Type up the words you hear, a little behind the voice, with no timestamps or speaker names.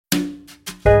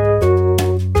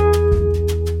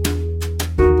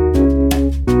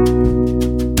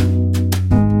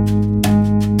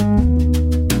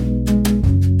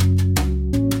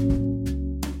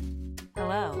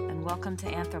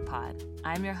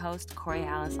host, Corey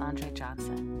Alice Andre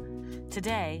Johnson.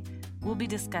 Today, we'll be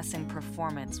discussing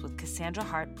performance with Cassandra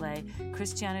Hartblay,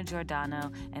 Cristiana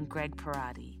Giordano, and Greg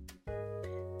Parati.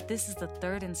 This is the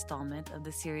third installment of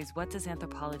the series What Does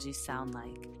Anthropology Sound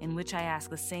Like?, in which I ask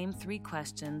the same three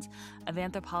questions of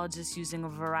anthropologists using a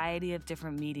variety of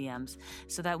different mediums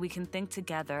so that we can think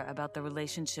together about the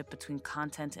relationship between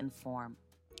content and form.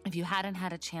 If you hadn't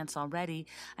had a chance already,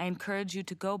 I encourage you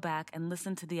to go back and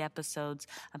listen to the episodes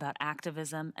about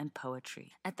activism and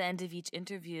poetry. At the end of each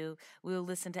interview, we will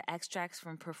listen to extracts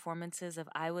from performances of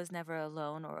I Was Never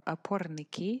Alone or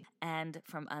Oporniki and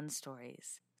from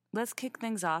Unstories. Let's kick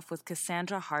things off with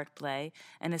Cassandra Hartblay,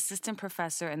 an assistant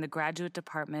professor in the Graduate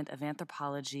Department of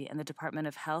Anthropology and the Department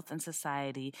of Health and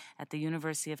Society at the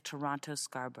University of Toronto,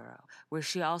 Scarborough, where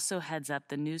she also heads up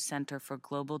the new Center for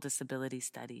Global Disability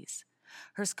Studies.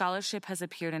 Her scholarship has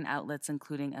appeared in outlets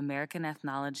including American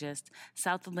Ethnologist,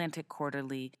 South Atlantic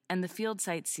Quarterly, and the Field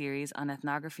Site series on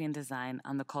ethnography and design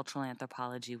on the Cultural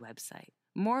Anthropology website.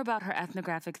 More about her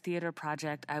ethnographic theater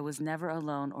project, I Was Never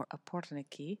Alone, or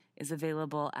Oporniki, is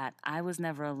available at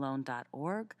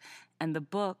iwasneveralone.org, and the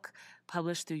book,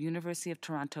 published through University of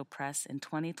Toronto Press in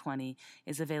 2020,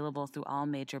 is available through all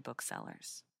major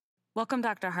booksellers. Welcome,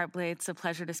 Dr. Hartblay. It's a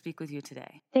pleasure to speak with you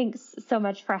today. Thanks so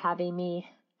much for having me.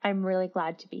 I'm really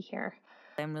glad to be here.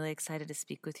 I'm really excited to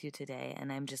speak with you today,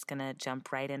 and I'm just going to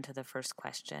jump right into the first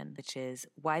question, which is,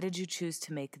 why did you choose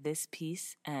to make this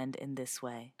piece and in this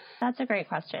way? That's a great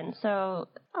question. So,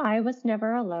 I Was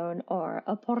Never Alone, or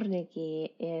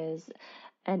Oporniki, is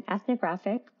an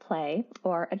ethnographic play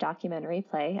or a documentary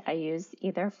play. I use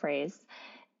either phrase.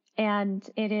 And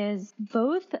it is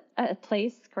both a play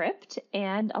script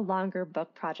and a longer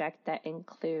book project that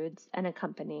includes an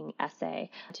accompanying essay.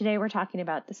 Today we're talking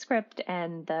about the script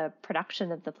and the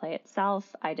production of the play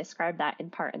itself. I describe that in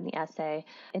part in the essay.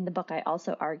 In the book, I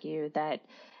also argue that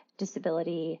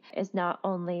disability is not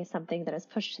only something that is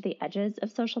pushed to the edges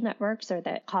of social networks or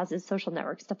that causes social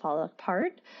networks to fall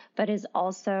apart, but is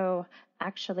also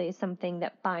actually something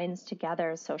that binds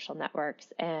together social networks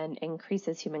and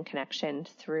increases human connection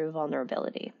through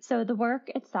vulnerability. So the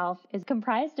work itself is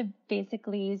comprised of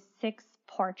basically 6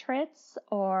 portraits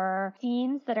or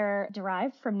scenes that are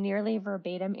derived from nearly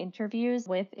verbatim interviews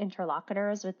with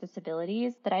interlocutors with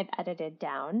disabilities that I've edited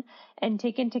down, and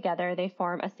taken together they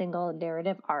form a single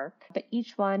narrative arc, but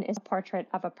each one is a portrait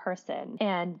of a person,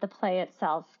 and the play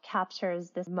itself captures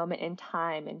this moment in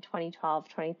time in 2012,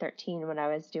 2013 when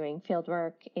I was doing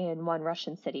fieldwork in one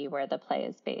Russian city where the play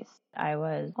is based. I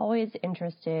was always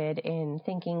interested in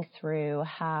thinking through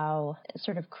how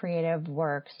sort of creative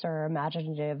works or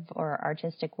imaginative or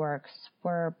artistic works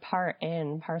were part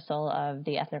and parcel of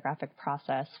the ethnographic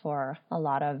process for a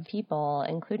lot of people,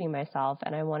 including myself,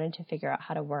 and I wanted to figure out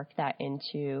how to work that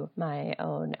into my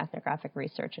own ethnographic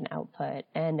research and output.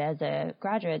 And as a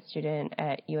graduate student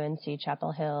at UNC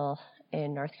Chapel Hill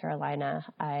in North Carolina,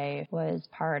 I was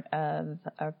part of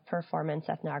a performance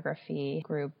ethnography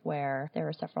group where there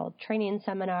were several training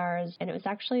seminars, and it was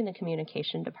actually in the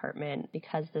communication department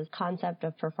because the concept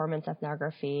of performance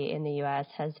ethnography in the U.S.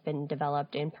 has been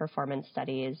developed in performance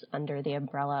studies under the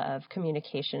umbrella of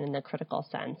communication in the critical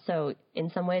sense. So in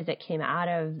some ways it came out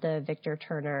of the Victor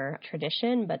Turner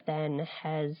tradition, but then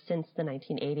has since the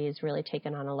 1980s really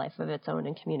taken on a life of its own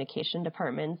in communication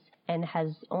departments and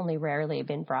has only rarely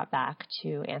been brought back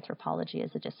to anthropology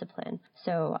as a discipline.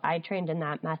 So I trained in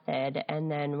that method,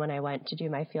 and then when I went to do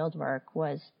my field work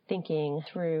was thinking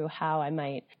through how I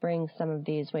might bring some of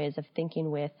these ways of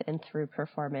thinking with and through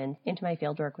performance into my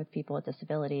fieldwork with people with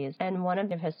disabilities. And one of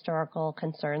the historical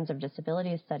concerns of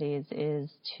disability studies is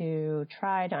to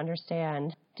try to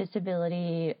understand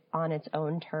disability on its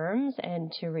own terms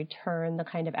and to return the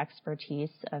kind of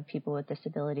expertise of people with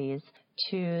disabilities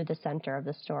to the center of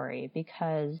the story,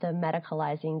 because the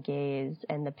medicalizing gaze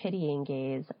and the pitying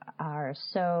gaze are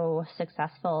so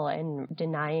successful in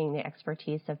denying the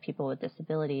expertise of people with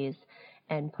disabilities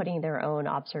and putting their own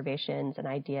observations and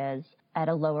ideas at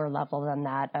a lower level than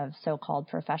that of so-called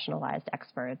professionalized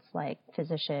experts like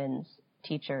physicians,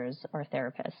 teachers, or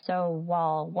therapists. So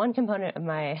while one component of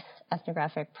my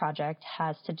ethnographic project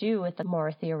has to do with the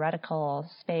more theoretical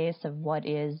space of what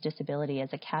is disability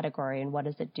as a category and what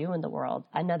does it do in the world,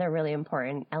 another really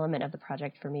important element of the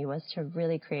project for me was to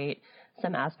really create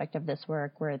some aspect of this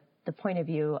work where the point of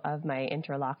view of my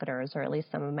interlocutors, or at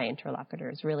least some of my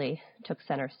interlocutors, really took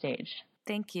center stage.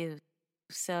 Thank you.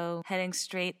 So heading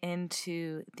straight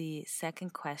into the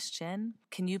second question,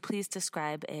 can you please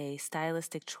describe a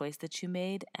stylistic choice that you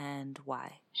made and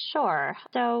why? Sure.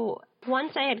 So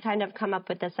once I had kind of come up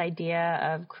with this idea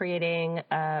of creating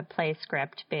a play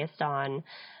script based on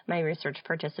my research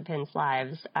participants'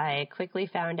 lives, I quickly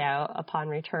found out upon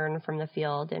return from the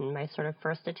field in my sort of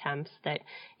first attempts that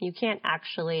you can't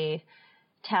actually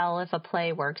tell if a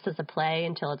play works as a play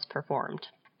until it's performed.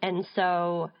 And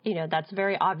so, that's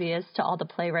very obvious to all the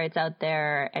playwrights out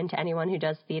there and to anyone who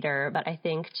does theater. But I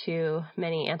think to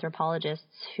many anthropologists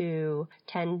who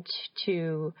tend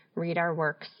to read our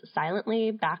works silently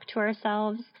back to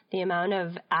ourselves, the amount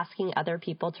of asking other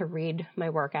people to read my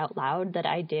work out loud that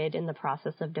I did in the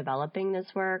process of developing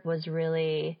this work was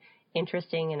really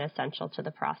interesting and essential to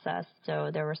the process.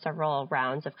 So there were several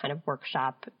rounds of kind of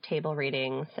workshop table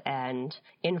readings and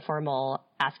informal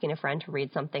asking a friend to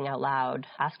read something out loud,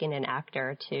 asking an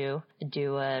actor to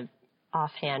do a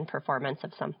offhand performance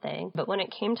of something. But when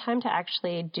it came time to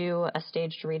actually do a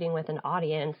staged reading with an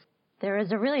audience, there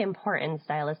was a really important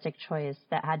stylistic choice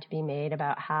that had to be made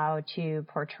about how to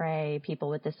portray people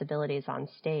with disabilities on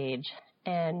stage.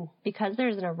 And because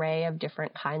there's an array of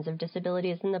different kinds of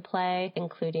disabilities in the play,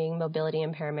 including mobility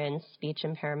impairments, speech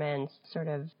impairments, sort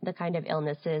of the kind of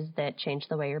illnesses that change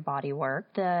the way your body works,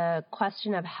 the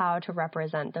question of how to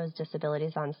represent those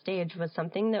disabilities on stage was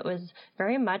something that was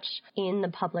very much in the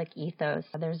public ethos.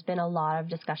 There's been a lot of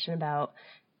discussion about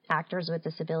actors with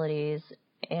disabilities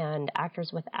and actors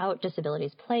without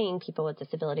disabilities playing people with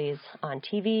disabilities on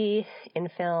TV, in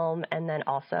film, and then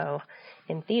also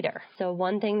in theater. So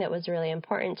one thing that was really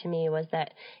important to me was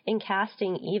that in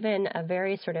casting even a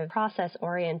very sort of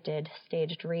process-oriented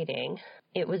staged reading,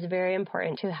 it was very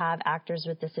important to have actors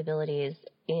with disabilities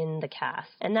in the cast.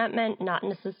 And that meant not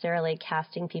necessarily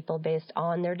casting people based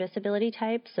on their disability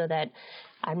type, so that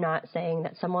I'm not saying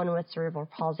that someone with cerebral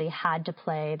palsy had to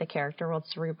play the character with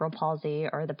cerebral palsy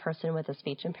or the person with a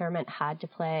speech impairment had to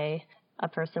play a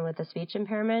person with a speech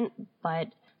impairment, but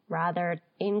rather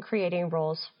in creating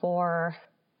roles for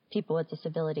people with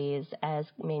disabilities as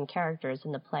main characters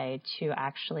in the play to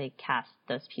actually cast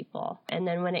those people. And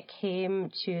then when it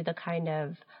came to the kind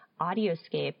of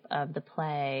audioscape of the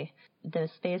play, the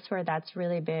space where that's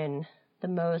really been the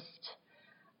most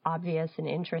obvious and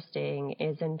interesting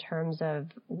is in terms of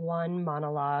one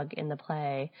monologue in the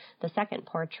play, the second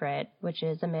portrait, which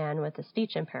is a man with a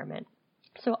speech impairment.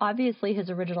 So obviously his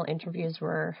original interviews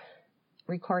were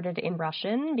recorded in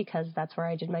Russian because that's where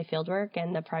I did my fieldwork,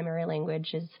 and the primary language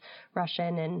is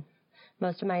Russian, and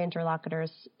most of my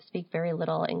interlocutors speak very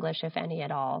little English, if any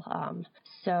at all.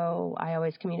 So I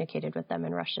always communicated with them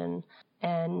in Russian.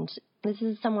 And this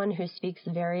is someone who speaks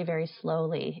very, very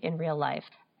slowly in real life.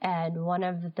 And one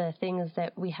of the things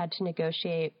that we had to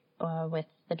negotiate with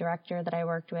the director that I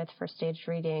worked with for staged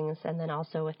readings, and then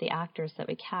also with the actors that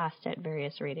we cast at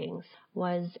various readings,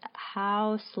 was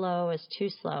how slow is too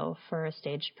slow for a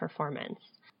staged performance.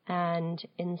 And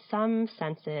in some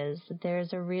senses,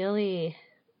 there's a really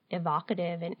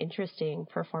evocative and interesting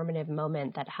performative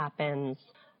moment that happens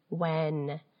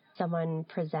when someone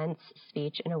presents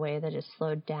speech in a way that is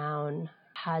slowed down,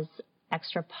 has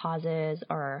extra pauses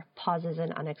or pauses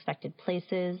in unexpected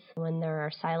places, when there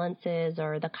are silences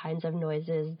or the kinds of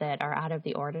noises that are out of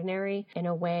the ordinary. In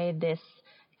a way, this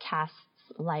casts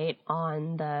light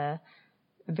on the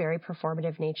very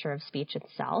performative nature of speech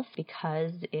itself,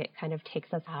 because it kind of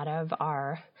takes us out of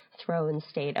our thrown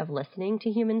state of listening to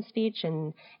human speech,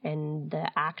 and the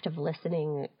act of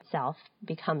listening itself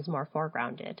becomes more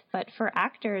foregrounded. But for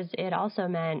actors, it also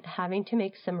meant having to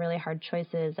make some really hard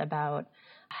choices about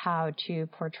how to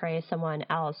portray someone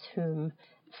else whom,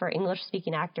 for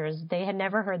English-speaking actors, they had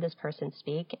never heard this person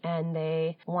speak, and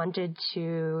they wanted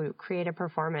to create a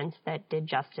performance that did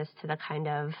justice to the kind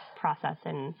of process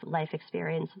and life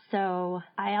experience. So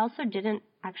I also didn't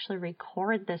actually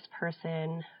record this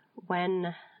person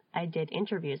when I did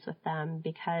interviews with them,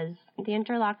 because the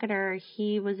interlocutor,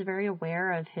 he was very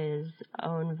aware of his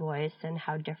own voice and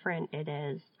how different it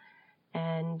is.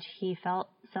 And he felt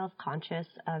self-conscious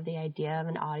of the idea of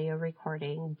an audio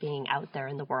recording being out there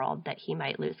in the world that he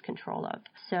might lose control of.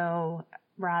 So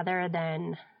rather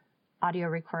than audio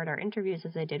record our interviews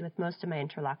as I did with most of my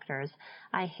interlocutors,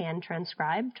 I hand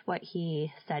transcribed what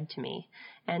he said to me.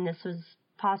 And this was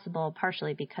possible,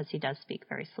 partially because he does speak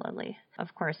very slowly.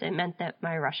 Of course, it meant that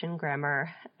my Russian grammar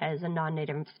as a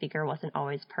non-native speaker wasn't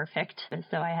always perfect,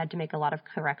 so I had to make a lot of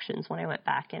corrections when I went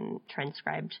back and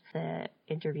transcribed the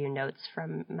interview notes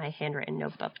from my handwritten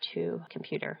notebook to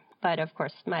computer. But of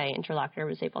course, my interlocutor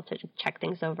was able to check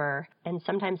things over, and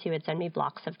sometimes he would send me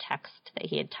blocks of text that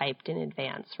he had typed in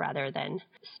advance rather than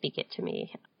speak it to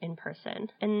me in person.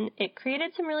 And it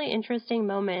created some really interesting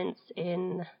moments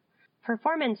in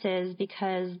performances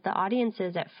because the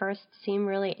audiences at first seem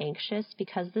really anxious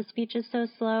because the speech is so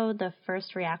slow. The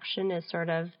first reaction is sort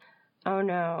of, oh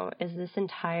no, is this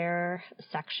entire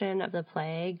section of the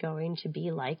play going to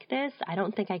be like this? I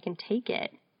don't think I can take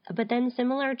it. But then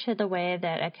similar to the way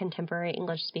that a contemporary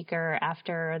English speaker,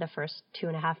 after the first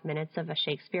 2.5 minutes of a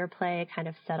Shakespeare play, kind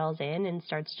of settles in and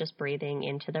starts just breathing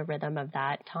into the rhythm of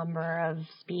that timbre of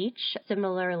speech,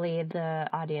 similarly, the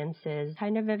audiences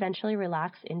kind of eventually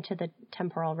relax into the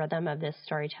temporal rhythm of this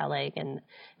storytelling and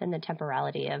the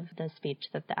temporality of the speech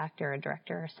that the actor or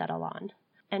director settle on.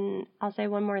 And I'll say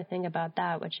one more thing about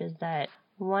that, which is that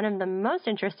one of the most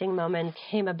interesting moments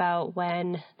came about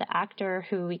when the actor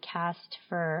who we cast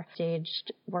for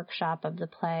staged workshop of the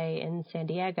play in San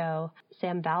Diego,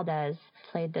 Sam Valdez,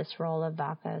 played this role of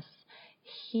Bacchus.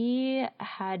 He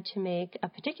had to make a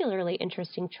particularly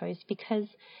interesting choice because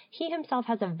he himself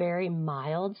has a very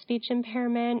mild speech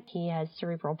impairment. He has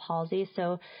cerebral palsy,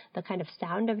 so the kind of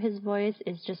sound of his voice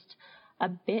is just a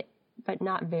bit but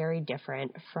not very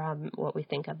different from what we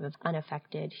think of as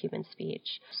unaffected human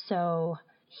speech. So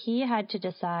he had to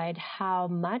decide how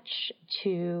much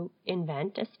to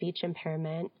invent a speech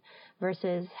impairment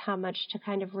versus how much to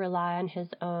kind of rely on his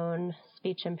own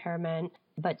speech impairment,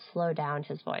 but slow down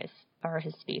his voice, or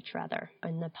his speech rather,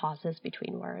 and the pauses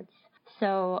between words.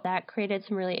 So that created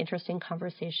some really interesting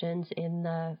conversations in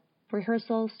the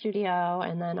rehearsal studio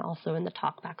and then also in the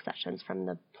talkback sessions from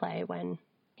the play when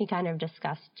he kind of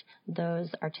discussed those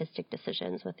artistic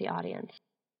decisions with the audience.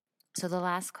 So the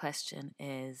last question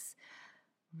is,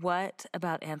 what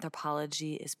about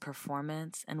anthropology is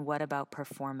performance, and what about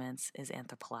performance is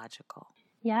anthropological?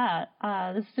 Yeah,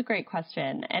 this is a great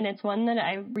question, and it's one that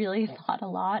I really thought a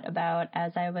lot about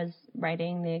as I was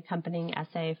writing the accompanying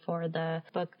essay for the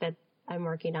book that I'm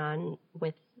working on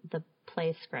with the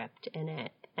play script in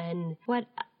it. And what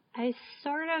I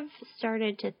sort of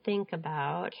started to think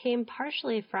about came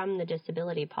partially from the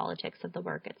disability politics of the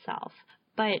work itself,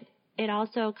 but it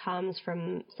also comes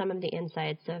from some of the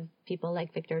insights of people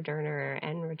like Victor Durner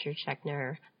and Richard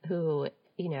Schechner, who,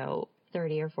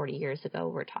 30 or 40 years ago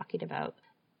were talking about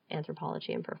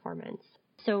anthropology and performance.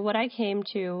 So what I came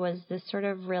to was this sort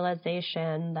of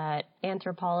realization that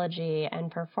anthropology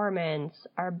and performance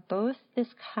are both this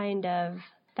kind of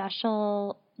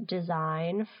special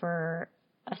design for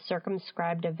a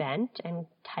circumscribed event and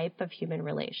type of human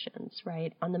relations,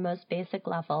 right? On the most basic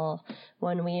level,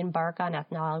 when we embark on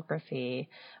ethnography,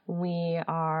 we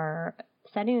are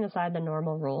setting aside the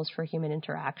normal rules for human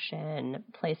interaction,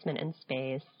 placement in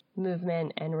space,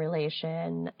 movement and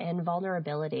relation, and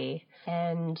vulnerability.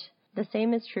 And the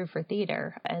same is true for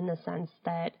theater in the sense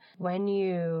that when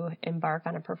you embark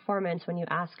on a performance, when you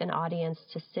ask an audience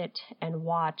to sit and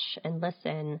watch and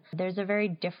listen, there's a very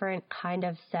different kind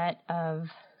of set of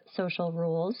social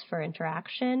rules for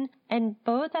interaction. And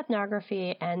both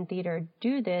ethnography and theater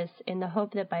do this in the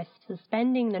hope that by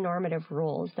suspending the normative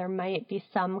rules, there might be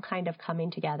some kind of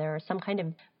coming together, some kind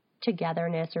of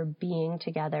togetherness or being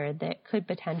together that could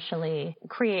potentially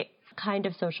create kind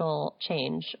of social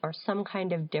change or some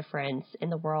kind of difference in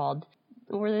the world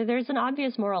where there's an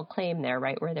obvious moral claim there,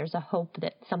 right, where there's a hope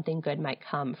that something good might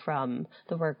come from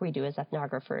the work we do as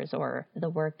ethnographers or the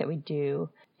work that we do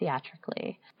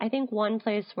theatrically. I think one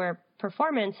place where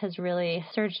performance has really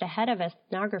surged ahead of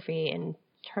ethnography in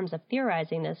terms of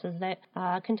theorizing this is that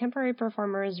contemporary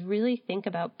performers really think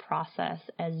about process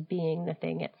as being the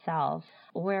thing itself,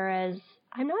 whereas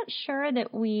I'm not sure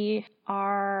that we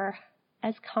are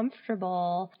as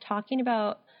comfortable talking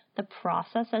about the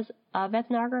process of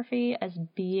ethnography as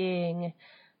being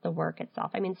the work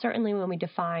itself. I mean, certainly when we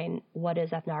define what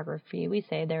is ethnography, we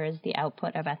say there is the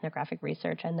output of ethnographic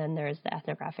research and then there's the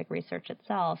ethnographic research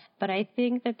itself. But I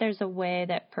think that there's a way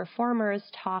that performers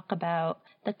talk about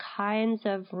the kinds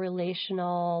of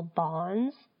relational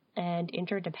bonds and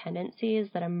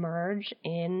interdependencies that emerge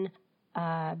in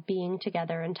being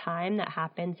together in time that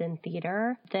happens in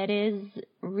theater that is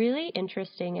really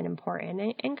interesting and important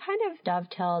and kind of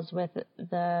dovetails with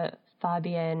the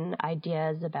Fabian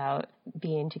ideas about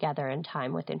being together in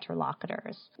time with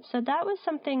interlocutors. So that was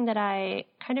something that I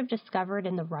kind of discovered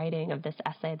in the writing of this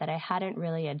essay that I hadn't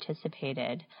really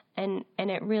anticipated. And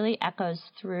it really echoes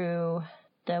through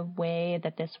the way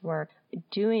that this work,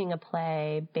 doing a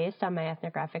play based on my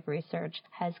ethnographic research,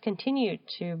 has continued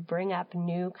to bring up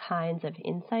new kinds of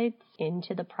insights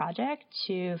into the project,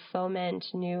 to foment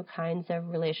new kinds of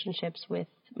relationships with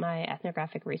my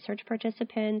ethnographic research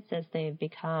participants as they've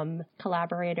become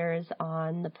collaborators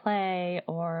on the play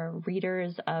or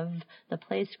readers of the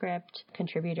play script,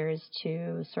 contributors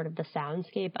to sort of the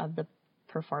soundscape of the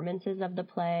performances of the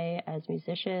play as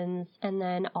musicians, and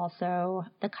then also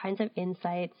the kinds of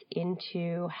insights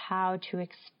into how to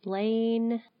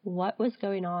explain what was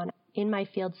going on in my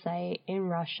field site in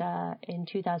Russia in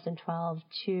 2012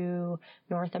 to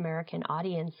North American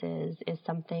audiences is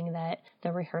something that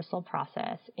the rehearsal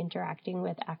process, interacting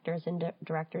with actors and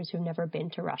directors who've never been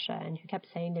to Russia and who kept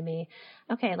saying to me,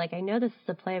 okay, like I know this is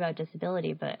a play about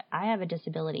disability, but I have a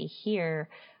disability here.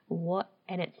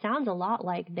 And it sounds a lot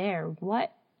like there.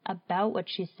 What about what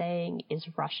she's saying is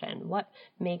Russian? What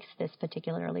makes this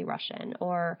particularly Russian?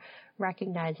 Or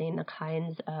recognizing the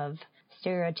kinds of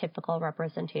stereotypical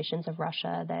representations of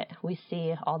Russia that we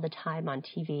see all the time on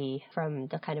TV, from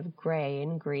the kind of gray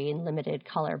and green limited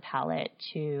color palette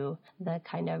to the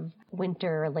kind of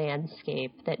winter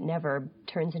landscape that never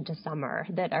turns into summer,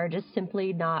 that are just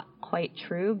simply not quite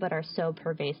true, but are so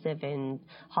pervasive in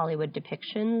Hollywood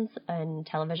depictions and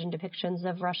television depictions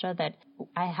of Russia that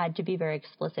I had to be very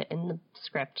explicit in the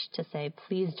script to say,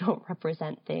 please don't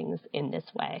represent things in this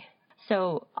way.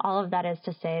 So all of that is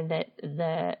to say that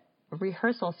the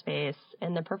rehearsal space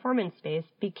and the performance space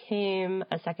became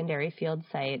a secondary field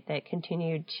site that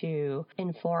continued to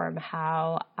inform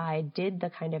how I did the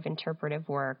kind of interpretive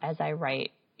work as I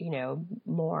write,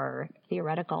 more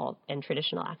theoretical and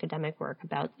traditional academic work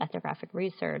about ethnographic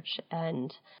research.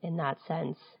 And in that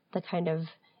sense, the kind of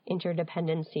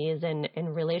interdependencies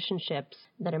and relationships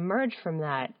that emerge from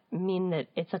that mean that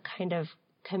it's a kind of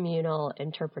communal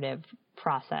interpretive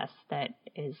process that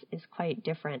is quite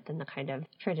different than the kind of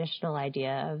traditional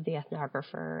idea of the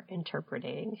ethnographer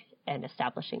interpreting and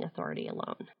establishing authority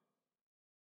alone.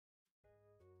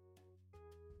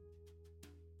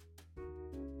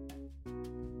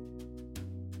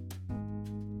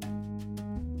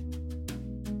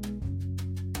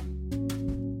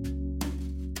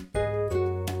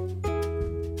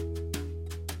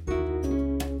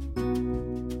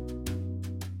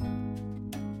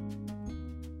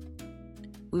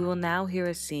 We will now hear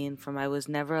a scene from I Was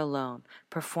Never Alone,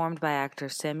 performed by actor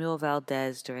Samuel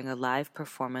Valdez during a live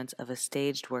performance of a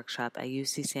staged workshop at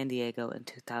UC San Diego in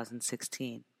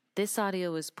 2016. This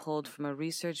audio was pulled from a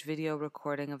research video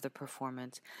recording of the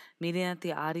performance, meaning that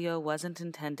the audio wasn't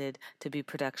intended to be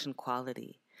production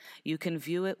quality. You can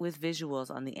view it with visuals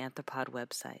on the Anthropod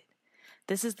website.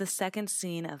 This is the second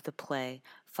scene of the play,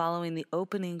 following the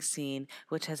opening scene,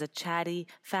 which has a chatty,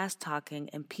 fast-talking,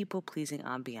 and people-pleasing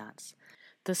ambiance.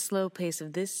 The slow pace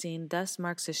of this scene thus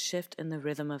marks a shift in the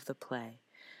rhythm of the play.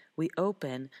 We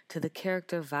open to the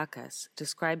character Vakas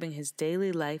describing his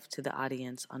daily life to the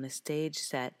audience on a stage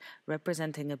set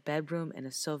representing a bedroom in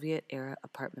a Soviet-era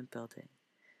apartment building.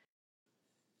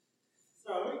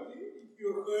 So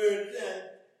you heard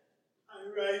that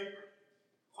I write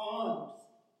poems.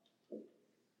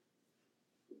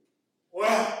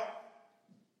 Well,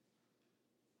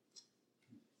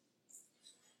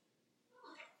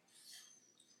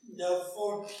 the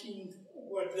 14th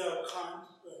was a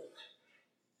concert.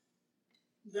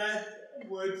 That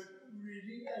was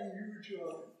really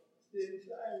unusual since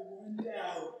I went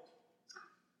out.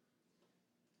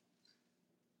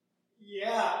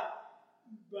 Yeah,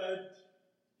 but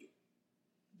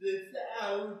this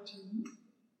outing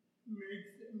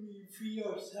makes me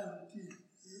feel something.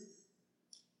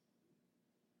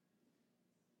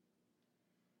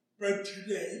 But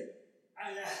today,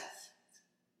 I asked.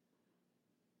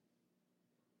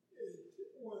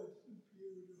 It was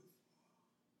beautiful.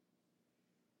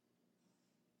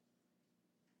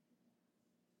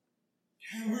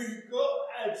 Can we go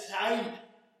outside?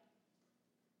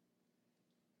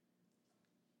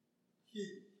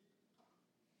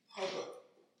 Papa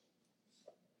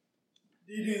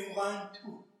didn't want to.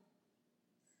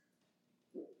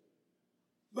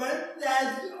 But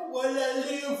that's what I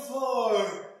live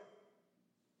for.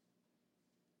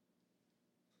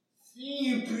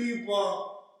 See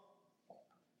people,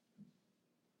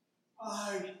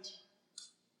 art,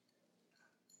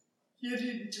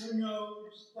 getting to know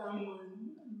someone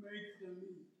makes them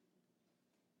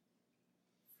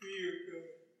feel good.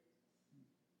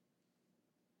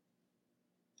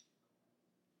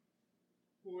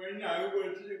 When I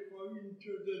was going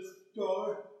to the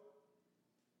store,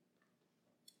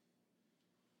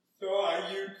 so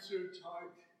I used to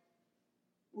talk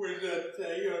with the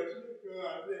sales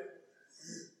girl there.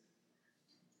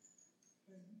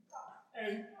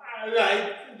 I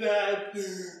like that.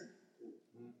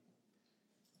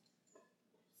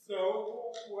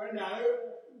 So when I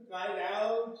got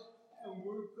out and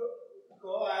would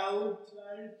go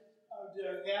outside of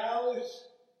the house,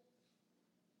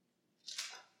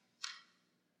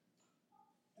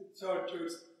 so to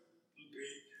speak,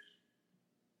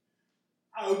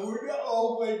 I would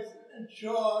always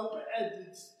show up at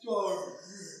the store.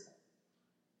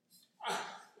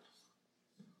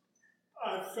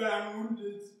 I found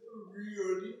it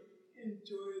really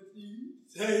interesting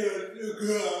sales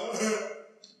girl.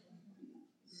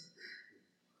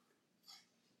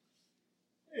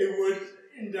 It was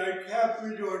in the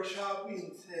Capitol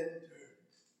Shopping Center.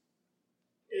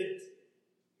 It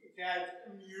had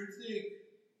music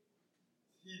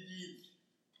CDs.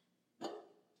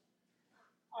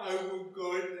 I would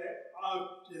go there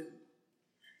often,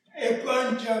 a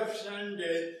bunch of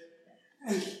Sundays.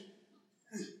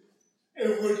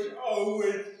 It was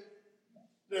always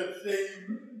the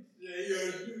same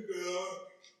sales girl,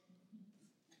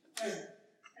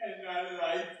 and I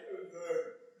liked her.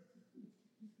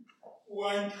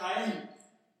 One time,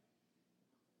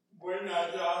 when I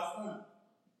was off,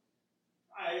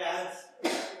 I asked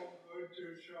her to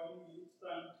show me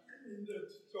something in the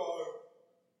store.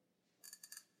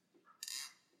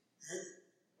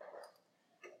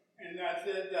 And I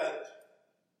said that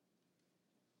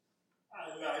I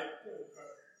liked her.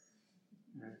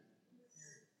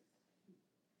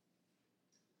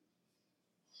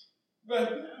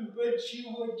 But she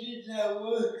did her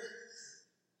work.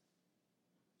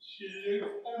 She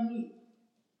looked at me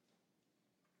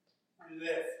and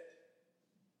left.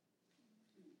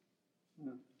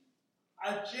 I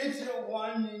just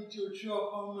wanted to show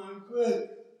her my book,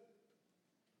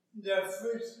 the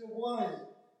first one.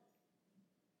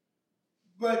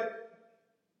 But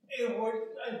it was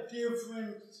a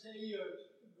different sales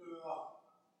girl,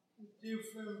 a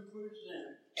different person.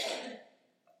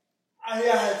 I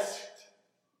asked,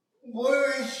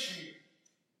 where is she?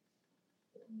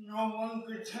 No one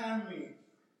could tell me.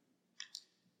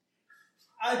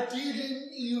 I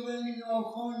didn't even know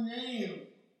her name.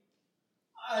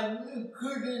 I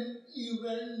couldn't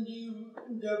even leave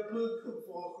the book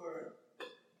for her.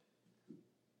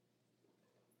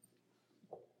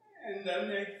 And the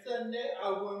next Sunday I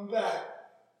went back.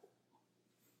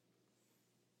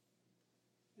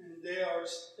 And they are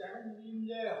standing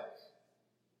there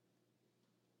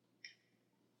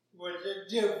with a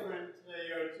different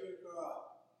sales girl.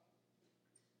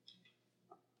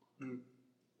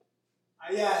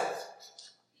 I asked,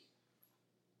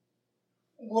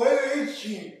 where is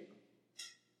she?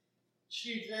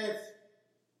 She says,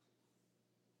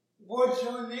 what's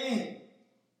her name?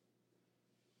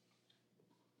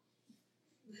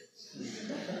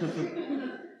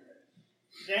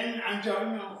 Then I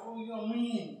don't know who you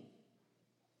mean.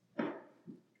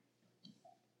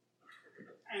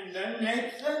 And the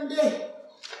next Sunday,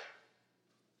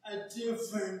 a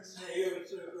different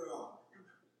sales girl.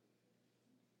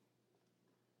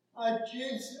 I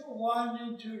just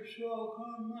wanted to show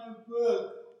her my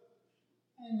book,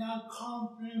 and I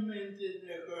complimented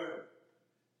her.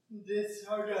 This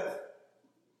sort of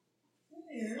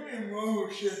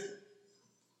emotion.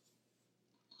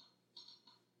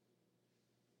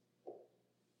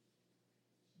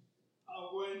 I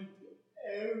went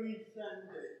every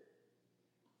Sunday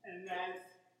and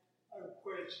asked a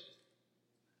question,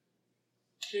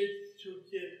 just to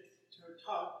get to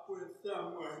talk with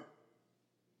someone.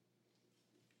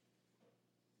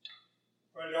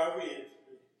 But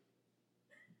obviously,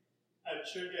 I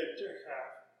should have took her,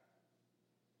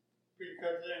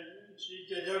 because then she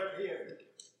disappeared.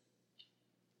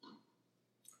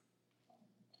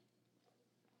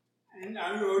 And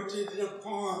I wrote it a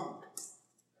poem.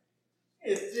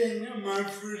 It's in my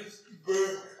first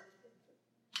book.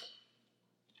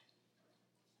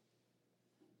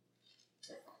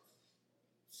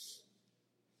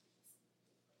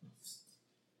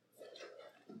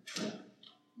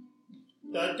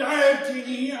 The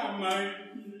deity of my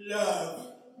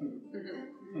love.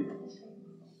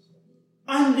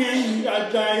 Unnamed the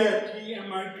deity of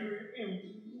my dream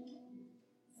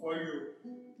for you.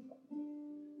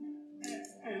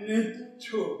 And it's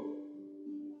true.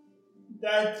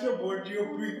 That's what you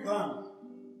become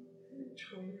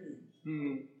to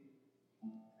me.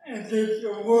 And this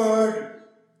word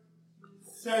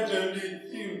suddenly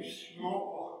seems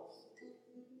small.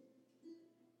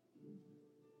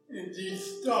 And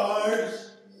these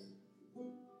stars,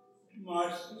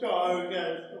 my star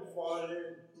has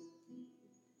fallen.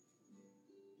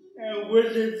 And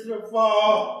with its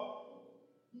fall,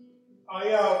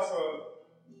 I offer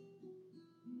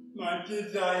my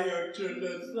desire to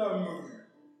the summer,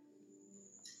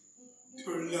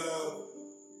 to love,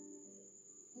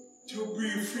 to be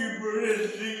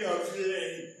feverishly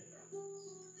aflame.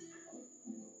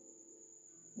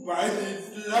 By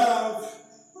this love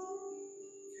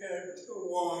kept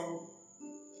warm,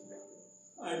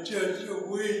 I just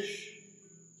wish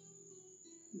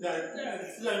that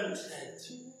at sunset,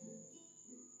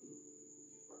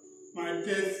 my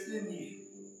destiny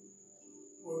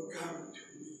will come to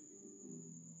me,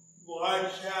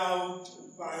 washed out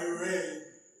by rain.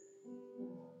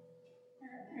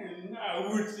 And I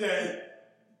would say,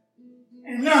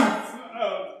 enough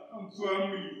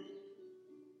from me.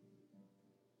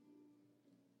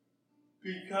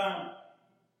 Become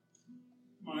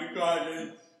my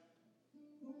goddess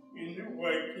in the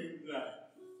working life.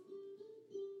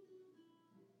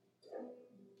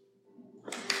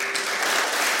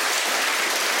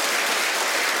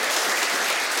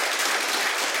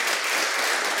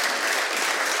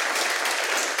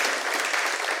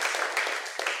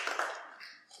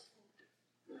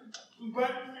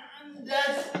 But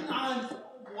that's not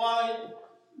why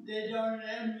they don't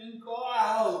let me go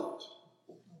out.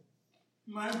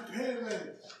 My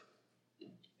parents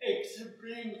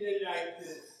explained it like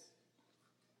this.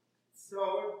 So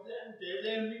they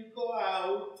let me go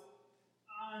out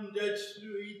on the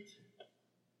street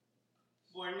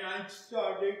when I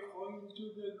started going to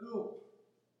the group.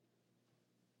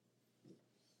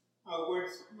 I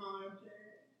was not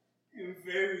in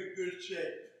very good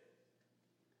shape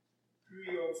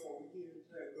 3 or 4 years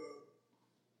ago.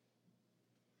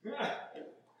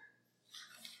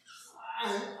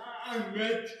 I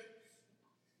met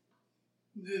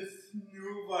this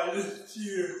new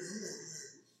volunteer.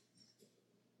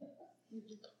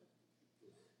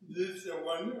 This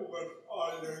one was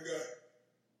Olga.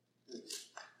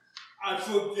 I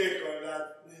forget her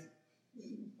last name.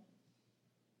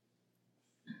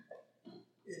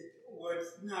 It was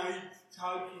nice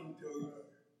talking to her.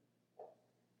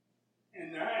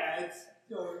 And I asked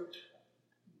her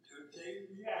to take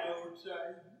me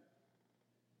outside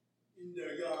in the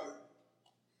yard.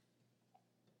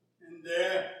 And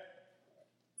there,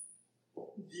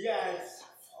 the ice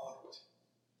fought.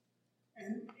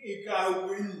 And it got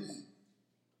windy.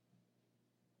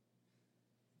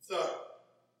 So,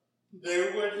 there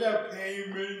was a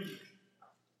pavement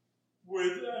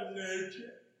with an edge,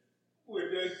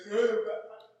 with a curve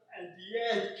at the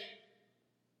edge.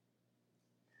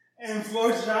 And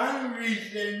for some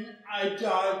reason, I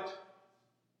thought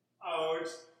I would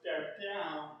step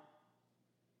down.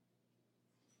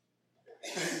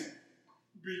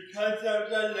 Because of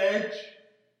the ledge,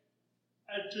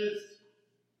 I just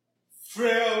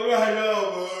fell right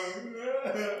over.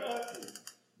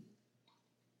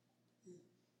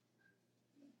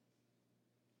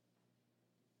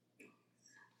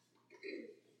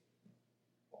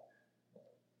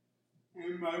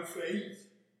 In my face,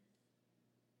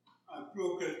 I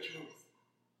broke a tooth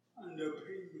on the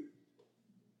pavement.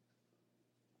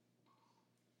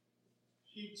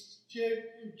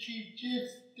 She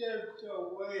just stepped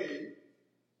away.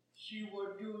 She was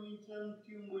doing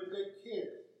something with a kid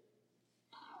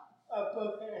up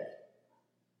ahead.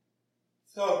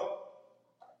 So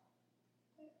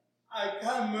I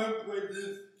come up with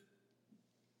this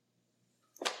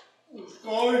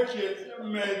gorgeous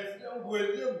mess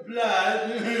with blood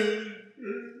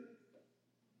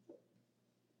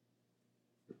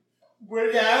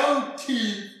without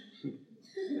teeth.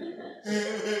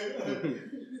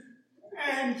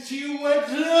 And she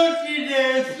was looking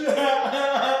at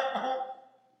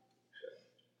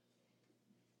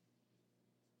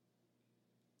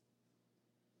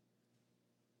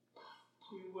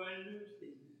she was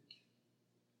looking at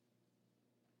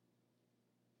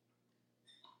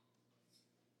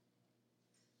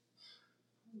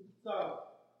So,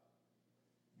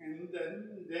 and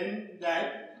then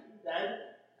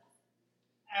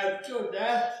after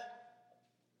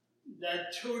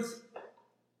that tooth,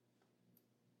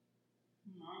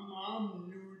 my mom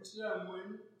knew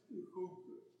someone who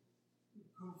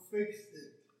fixed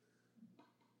it.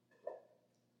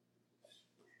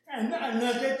 And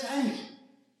another time,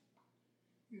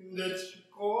 in the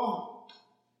school,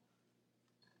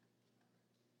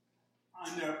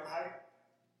 on a pipe,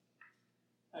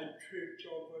 I tripped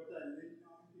over the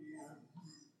linoleum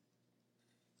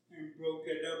and broke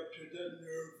it up to the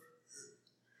nerve.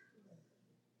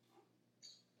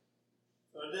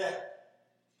 So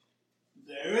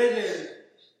there it is.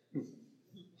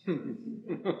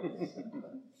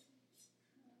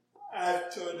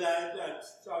 After that, I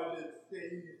started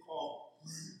staying home.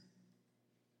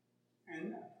 And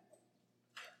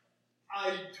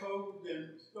I told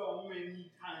them so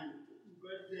many times,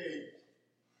 but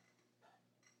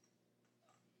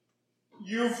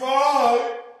you fall,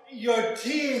 your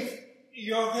teeth,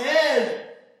 your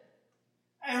head,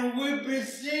 and we'll be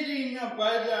sitting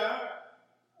by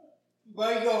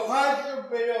your hospital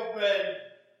bed,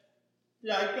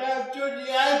 like after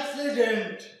the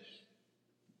accident.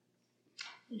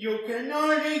 You can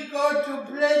only go to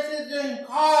places in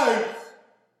cars,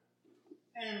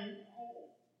 and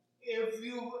if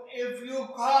you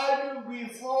called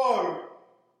before,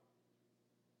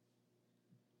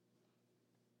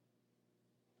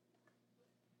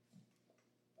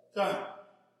 so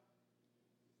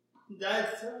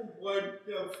that's what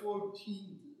the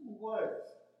 14 was.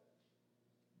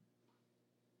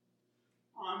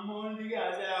 I'm only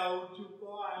allowed to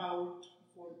go out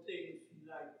for things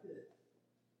like this.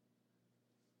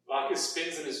 Bacchus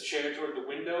spins in his chair toward the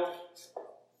window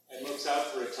and looks out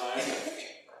for a time.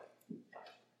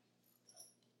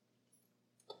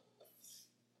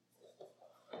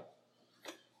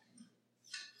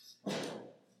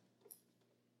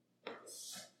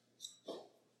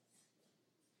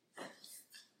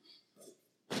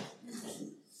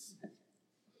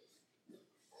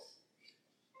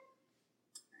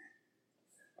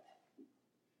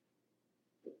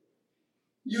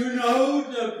 You know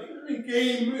the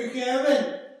game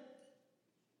Kevin?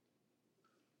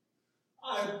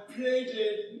 I've played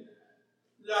it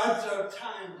lots of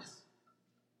times.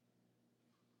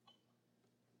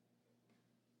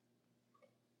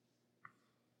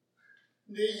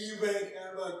 They even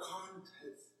have a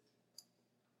contest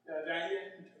that I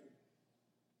entered.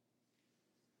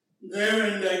 There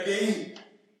in the game,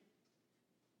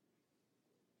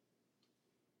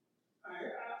 I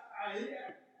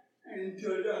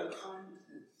entered a contest.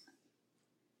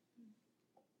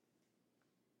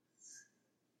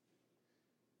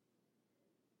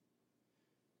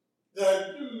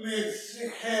 That Miss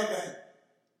Heaven,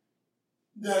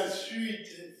 the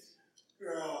sweetest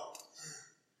girl.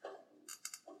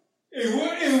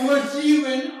 It was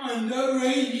even on the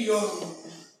radio.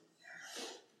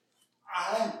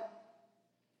 I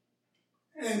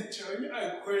entered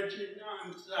a question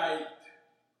on site,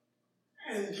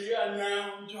 and the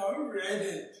announcer read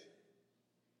it.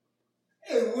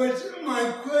 It was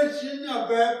my question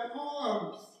about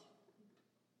poems.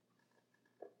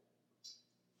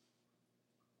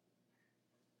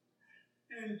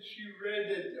 And she read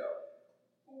it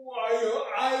while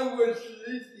I was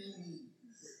listening.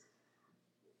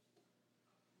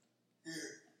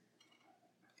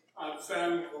 I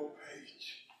found her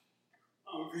page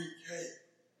on VK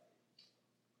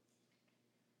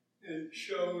and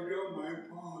showed her my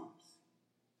poems.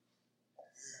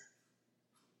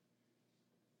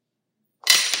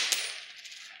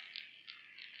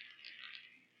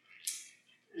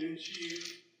 And she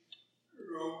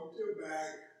wrote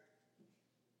back.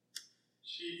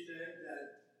 She said that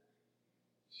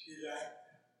she liked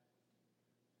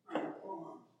my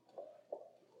poem.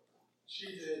 She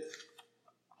said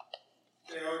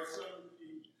there are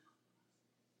something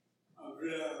of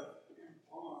love in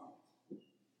poems.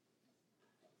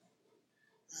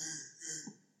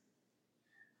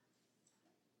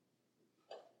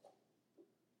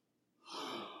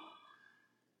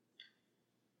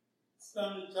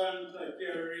 Sometimes I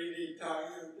get really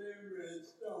tired and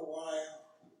rest a while.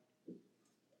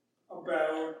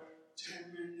 About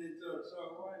 10 minutes or so,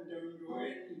 I don't do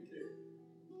anything.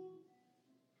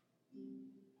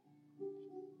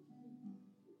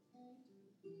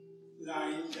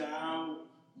 Lying down,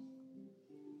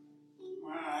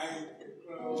 my eyes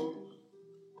closed,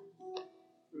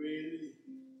 really.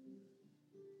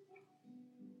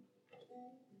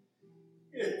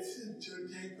 It's to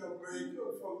take a break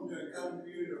from the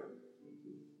computer.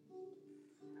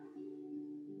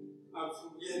 I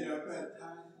forget about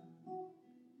time.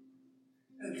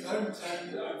 And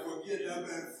sometimes I forget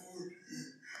about food.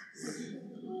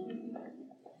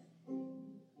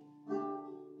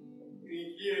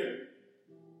 And here,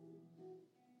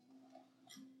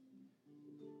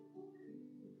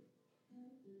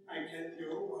 I can do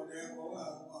whatever I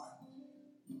want.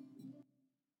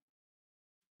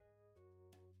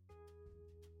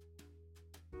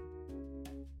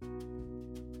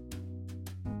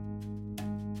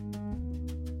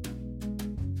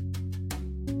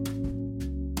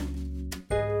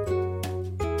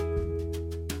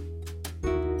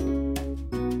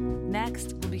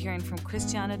 Next, we'll be hearing from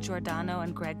Christiana Giordano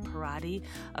and Greg Parati,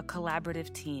 a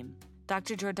collaborative team.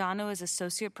 Dr. Giordano is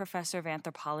Associate Professor of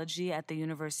Anthropology at the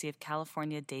University of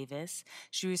California, Davis.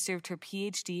 She received her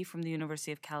PhD from the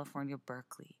University of California,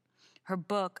 Berkeley. Her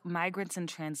book, Migrants in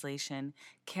Translation,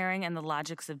 Caring and the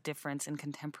Logics of Difference in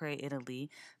Contemporary Italy,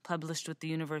 published with the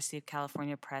University of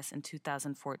California Press in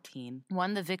 2014,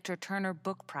 won the Victor Turner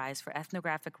Book Prize for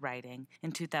Ethnographic Writing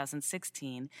in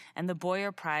 2016 and the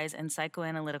Boyer Prize in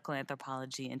Psychoanalytical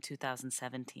Anthropology in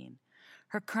 2017.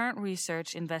 Her current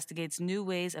research investigates new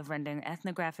ways of rendering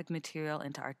ethnographic material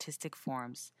into artistic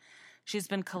forms. She's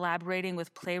been collaborating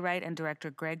with playwright and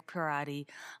director Greg Pirati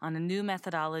on a new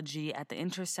methodology at the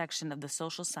intersection of the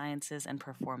social sciences and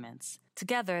performance.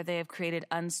 Together, they have created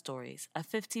Unstories, a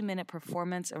 50-minute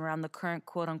performance around the current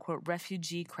quote-unquote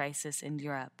refugee crisis in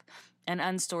Europe, and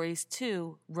Unstories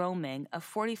 2, Roaming, a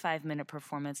 45-minute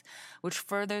performance which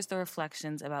furthers the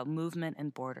reflections about movement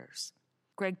and borders.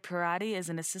 Greg Pirati is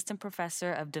an assistant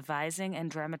professor of devising and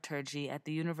dramaturgy at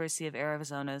the University of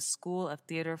Arizona's School of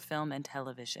Theater, Film, and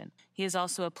Television. He is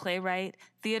also a playwright,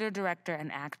 theater director,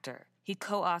 and actor. He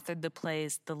co-authored the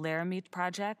plays The Laramie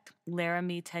Project,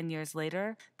 Laramie 10 Years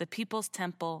Later, The People's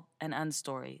Temple, and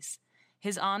Unstories.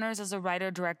 His honors as a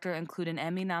writer-director include an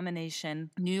Emmy nomination,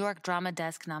 New York Drama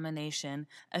Desk nomination,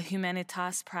 a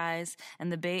Humanitas Prize,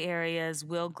 and the Bay Area's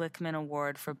Will Glickman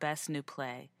Award for Best New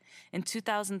Play. In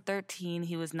 2013,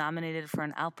 he was nominated for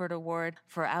an Alpert Award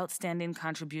for Outstanding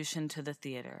Contribution to the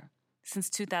Theater. Since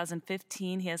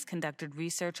 2015, he has conducted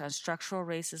research on structural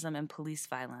racism and police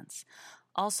violence.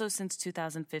 Also since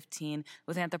 2015,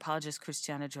 with anthropologist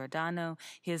Cristiana Giordano,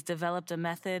 he has developed a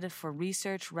method for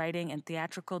research, writing, and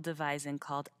theatrical devising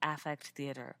called affect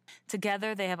theater.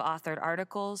 Together, they have authored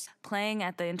articles playing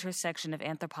at the intersection of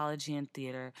anthropology and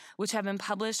theater, which have been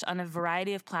published on a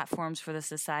variety of platforms for the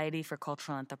Society for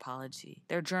Cultural Anthropology.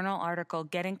 Their journal article,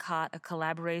 Getting Caught, a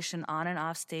collaboration on and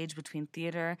off stage between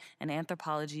theater and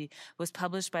anthropology, was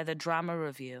published by the Drama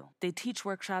Review. They teach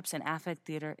workshops in affect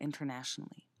theater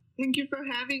internationally. Thank you for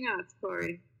having us,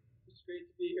 Corey. It's great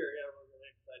to be here. Yeah, we're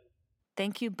really excited.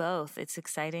 Thank you both. It's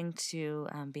exciting to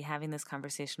be having this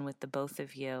conversation with the both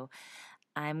of you.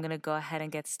 I'm going to go ahead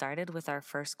and get started with our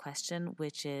first question,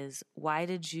 which is, why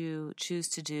did you choose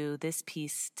to do this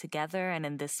piece together and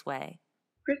in this way?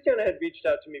 Cristiana had reached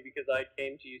out to me because I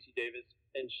came to UC Davis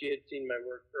and she had seen my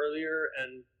work earlier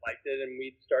and liked it, and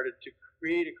we started to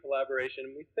create a collaboration.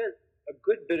 And we spent a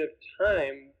good bit of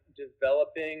time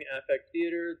developing affect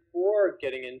theater or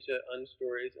getting into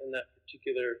Unstories and that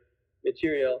particular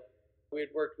material. We had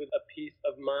worked with a piece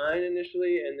of mine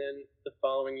initially, and then the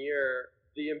following year,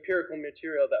 the empirical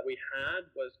material that we had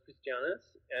was Cristiana's,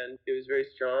 and it was very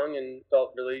strong and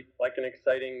felt really like an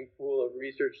exciting pool of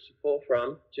research to pull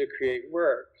from to create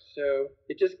work. So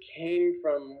it just came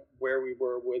from where we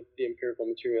were with the empirical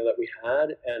material that we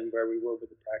had and where we were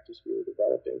with the practice we were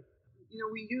developing.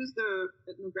 We used the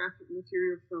ethnographic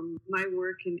material from my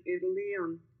work in Italy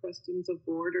on questions of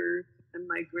border and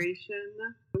migration.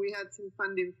 We had some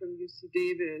funding from UC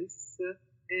Davis,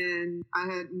 and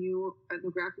I had new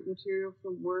ethnographic material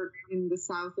from work in the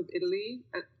south of Italy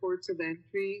at ports of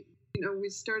entry. We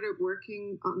started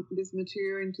working on this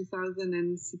material in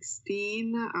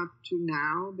 2016 up to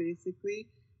now, basically.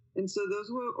 And so those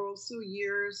were also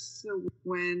years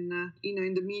when,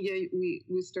 in the media,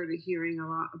 we started hearing a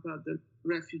lot about the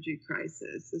refugee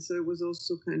crisis. So it was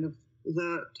also kind of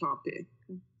the topic.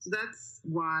 So that's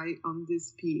why on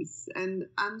this piece. And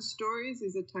Unstories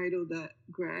is a title that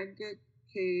Greg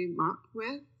came up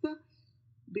with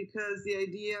because the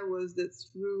idea was that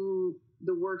through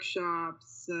the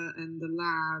workshops and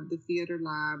the theater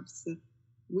labs,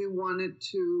 we wanted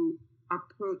to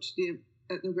approach the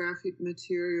ethnographic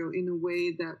material in a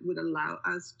way that would allow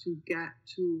us to get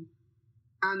to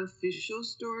unofficial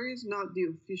stories, not the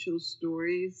official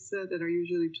stories that are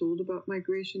usually told about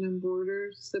migration and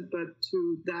borders, but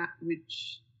to that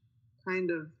which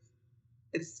kind of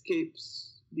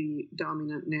escapes the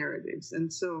dominant narratives.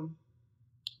 And so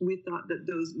we thought that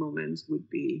those moments would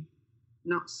be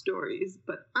not stories,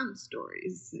 but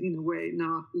unstories, in a way,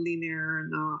 not linear,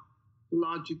 not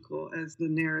logical as the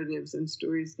narratives and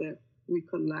stories that we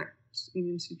collect in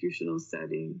institutional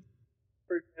setting.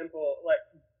 For example,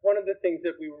 one of the things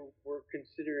that we were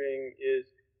considering is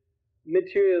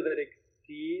material that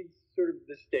exceeds sort of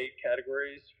the state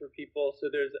categories for people. So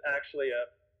there's actually a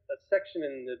section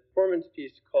in the performance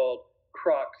piece called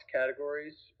Crocs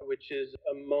Categories, which is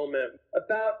a moment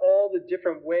about all the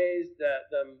different ways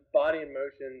that the body in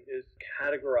motion is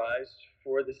categorized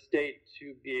for the state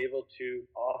to be able to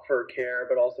offer care,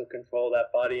 but also control that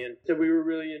body. And so we were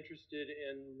really interested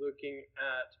in looking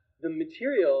at the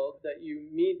material that you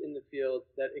meet in the field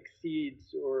that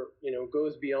exceeds or,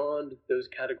 goes beyond those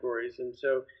categories. And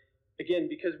so, again,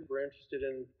 because we're interested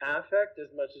in affect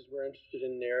as much as we're interested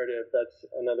in narrative, that's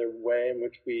another way in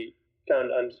which we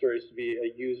found Unstories to be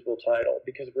a usable title,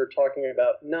 because we're talking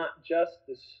about not just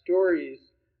the stories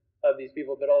of these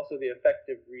people, but also the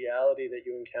effective reality that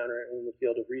you encounter in the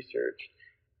field of research.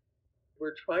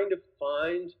 We're trying to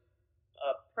find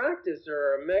a practice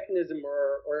or a mechanism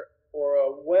or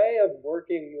a way of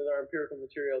working with our empirical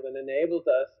material that enables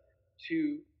us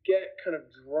to get kind of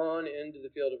drawn into the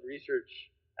field of research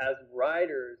as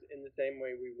writers in the same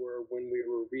way we were when we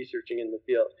were researching in the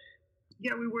field.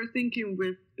 Yeah, we were thinking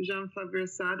with Jean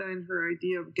Favre-Sada and her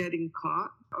idea of getting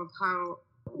caught, of how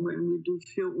when we do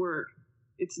field work,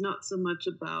 it's not so much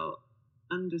about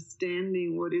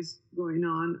understanding what is going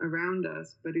on around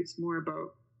us, but it's more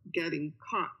about getting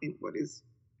caught in what is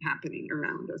happening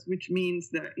around us, which means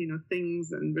that,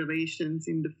 things and relations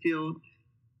in the field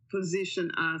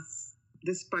position us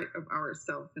despite of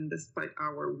ourselves and despite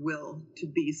our will to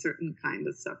be certain kind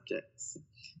of subjects.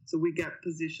 So we get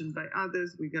positioned by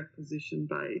others, we get positioned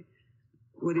by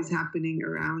what is happening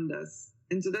around us.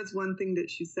 And so that's one thing that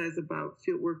she says about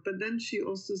fieldwork. But then she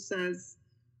also says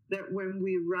that when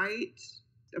we write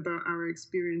about our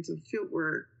experience of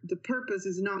fieldwork, the purpose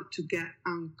is not to get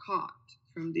uncaught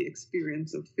from the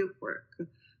experience of fieldwork,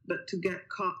 but to get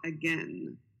caught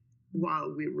again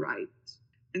while we write.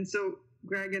 And so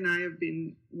Greg and I have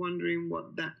been wondering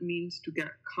what that means to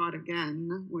get caught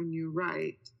again when you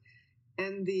write.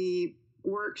 And the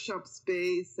workshop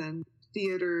space and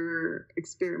theater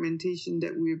experimentation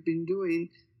that we've been doing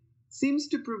seems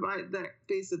to provide that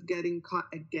space of getting caught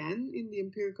again in the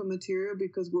empirical material,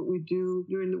 because what we do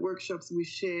during the workshops, we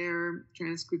share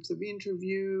transcripts of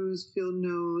interviews, field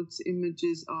notes,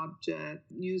 images, objects,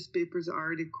 newspapers,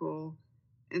 article,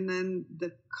 and then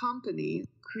the company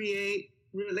create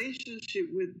relationship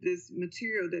with this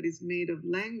material that is made of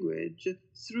language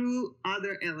through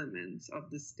other elements of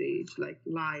the stage, like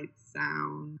light,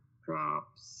 sound,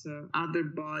 props, other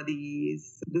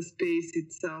bodies, the space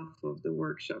itself of the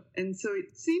workshop. And so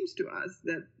it seems to us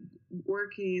that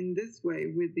working in this way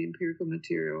with the empirical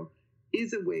material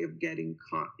is a way of getting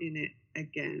caught in it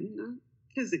again,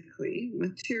 physically,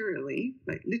 materially,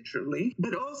 like literally,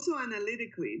 but also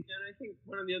analytically. And I think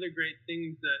one of the other great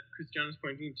things that Christiane is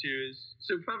pointing to is,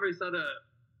 so Favre-Sada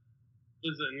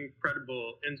was an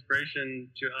incredible inspiration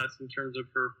to us in terms of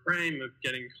her frame of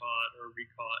getting caught or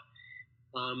recaught,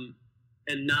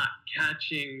 and not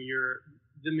catching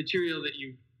the material that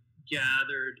you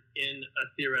gathered in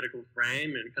a theoretical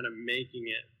frame and kind of making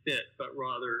it fit, but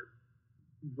rather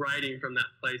writing from that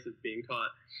place of being caught.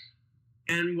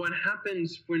 And what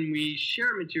happens when we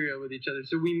share material with each other,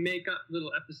 so we make up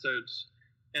little episodes,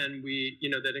 and we,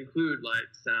 that include light,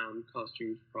 sound,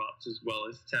 costumes, props, as well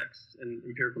as text and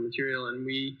empirical material, and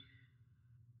we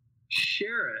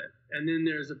share it. And then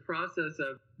there's a process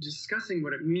of discussing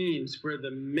what it means, where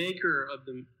the maker of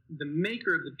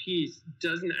the piece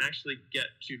doesn't actually get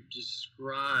to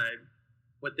describe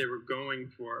what they were going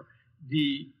for.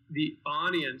 The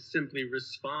audience simply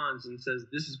responds and says,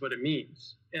 this is what it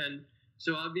means. And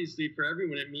so obviously for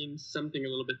everyone, it means something a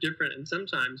little bit different. And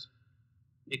sometimes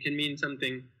it can mean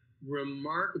something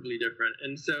remarkably different.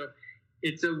 And so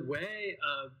it's a way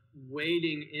of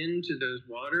wading into those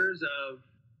waters of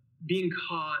being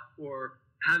caught or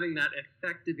having that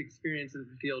effective experience of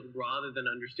the field rather than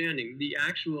understanding. The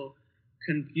actual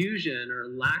confusion or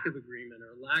lack of agreement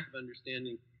or lack of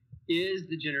understanding is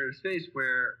the generative space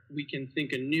where we can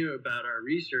think anew about our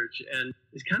research, and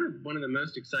it's kind of one of the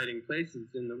most exciting places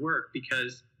in the work,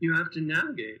 because you have to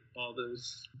navigate all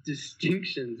those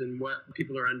distinctions and what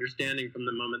people are understanding from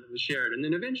the moment that was shared. And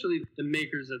then eventually the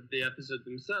makers of the episode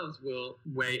themselves will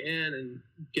weigh in and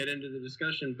get into the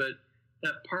discussion, but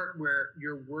that part where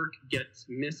your work gets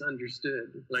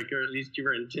misunderstood, or at least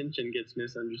your intention gets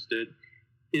misunderstood,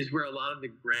 is where a lot of the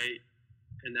great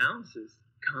analysis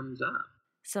comes up.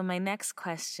 So my next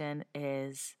question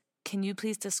is, can you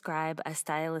please describe a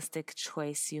stylistic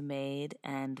choice you made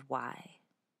and why?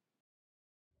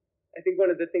 I think one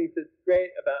of the things that's great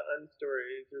about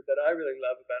Unstories, or that I really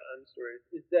love about Unstories,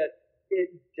 is that it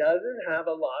doesn't have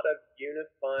a lot of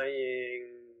unifying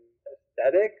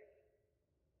aesthetics.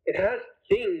 It has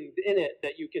things in it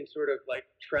that you can sort of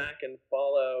track and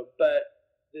follow, but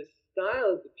the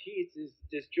style of the piece is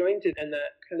disjointed, and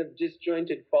that kind of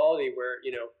disjointed quality where,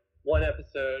 one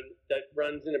episode that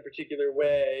runs in a particular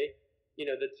way,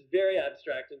 that's very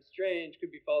abstract and strange,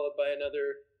 could be followed by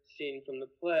another scene from the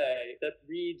play that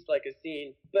reads like a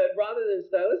scene. But rather than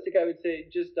stylistic, I would say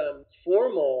just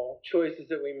formal choices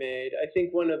that we made. I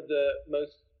think one of the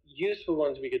most useful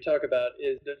ones we could talk about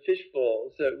is the fish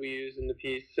bowls that we use in the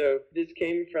piece. So this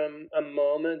came from a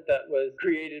moment that was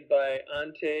created by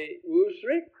Ante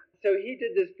Ulrich. So he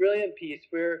did this brilliant piece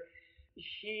where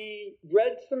He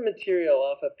read some material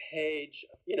off a page,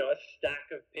 a stack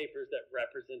of papers that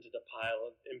represented a pile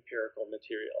of empirical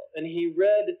material. And he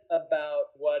read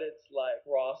about what it's like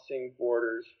crossing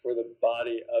borders for the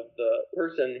body of the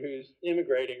person who's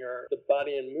immigrating, or the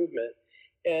body in movement.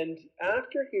 And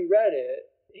after he read it,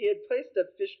 he had placed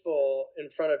a fishbowl in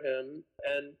front of him,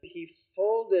 and he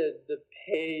folded the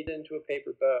page into a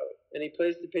paper boat. And he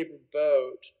placed the paper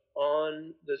boat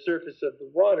on the surface of the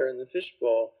water in the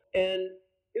fishbowl. And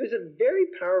it was a very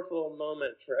powerful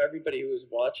moment for everybody who was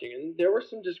watching. And there were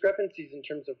some discrepancies in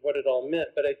terms of what it all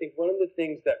meant. But I think one of the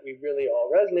things that we really all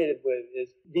resonated with is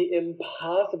the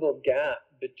impossible gap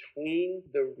between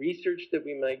the research that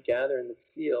we might gather in the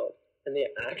field and the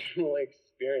actual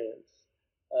experience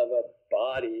of a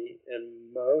body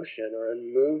in motion or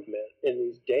in movement in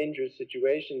these dangerous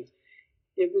situations.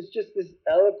 It was just this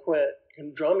eloquent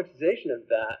dramatization of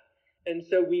that. And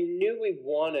so we knew we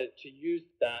wanted to use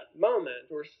that moment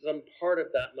or some part of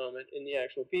that moment in the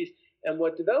actual piece. And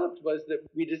what developed was that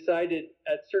we decided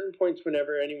at certain points,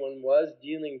 whenever anyone was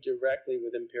dealing directly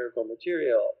with empirical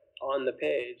material on the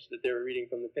page that they were reading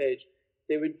from the page,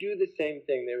 they would do the same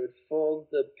thing. They would fold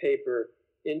the paper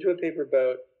into a paper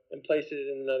boat and place it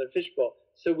in another fishbowl.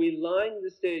 So we lined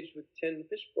the stage with 10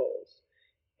 fishbowls.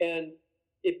 And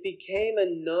it became a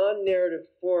non-narrative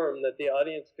form that the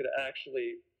audience could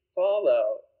actually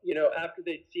follow. After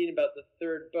they'd seen about the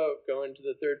third boat go into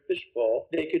the third fishbowl,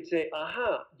 they could say,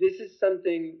 aha, this is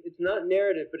something, it's not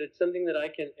narrative, but it's something that I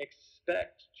can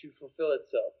expect to fulfill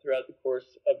itself throughout the course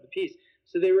of the piece.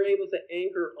 So they were able to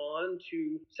anchor on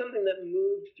to something that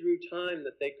moved through time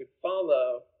that they could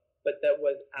follow, but that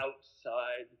was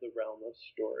outside the realm of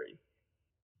story.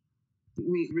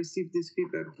 We received this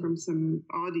feedback from some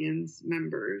audience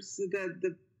members that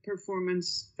the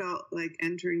performance felt like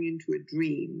entering into a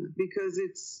dream, because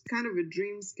it's kind of a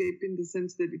dreamscape in the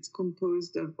sense that it's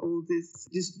composed of all these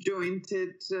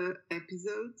disjointed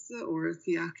episodes or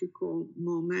theatrical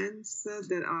moments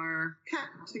that are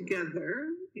kept together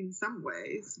in some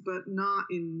ways, but not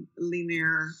in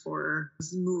linear or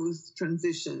smooth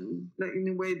transition. Like in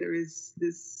a way, there is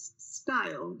this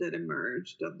style that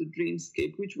emerged of the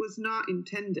dreamscape, which was not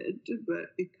intended,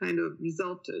 but it kind of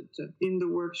resulted in the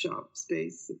workshop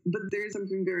space. But there's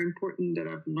something very important that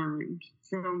I've learned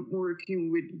from working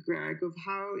with Greg of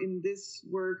how in this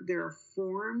work there are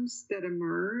forms that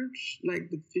emerge, like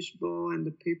the fishbowl and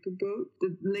the paper boat,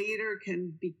 that later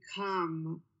can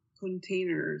become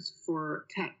containers for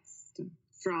text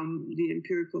from the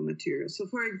empirical material. So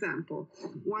for example,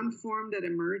 one form that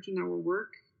emerged in our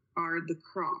work are the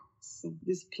Crocs,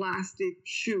 these plastic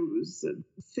shoes.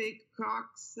 Fake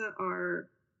Crocs are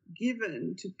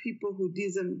given to people who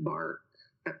disembark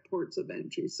at ports of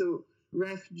entry. So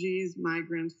refugees,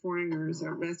 migrants, foreigners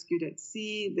are rescued at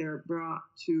sea. They're brought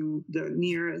to the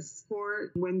nearest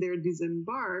port. When they're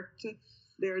disembarked,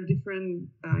 there are different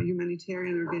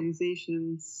humanitarian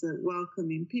organizations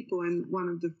welcoming people. And one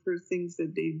of the first things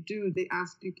that they do, they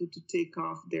ask people to take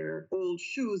off their old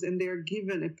shoes, and they're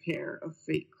given a pair of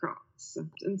fake Crocs.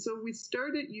 And so we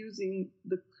started using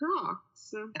the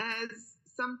Crocs as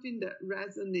something that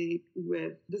resonate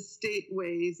with the state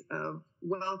ways of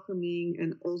welcoming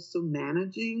and also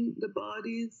managing the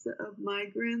bodies of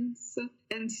migrants.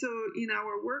 And so in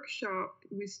our workshop,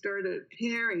 we started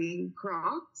pairing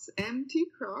Crocs, empty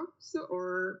Crocs,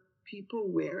 or people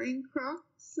wearing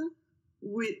Crocs,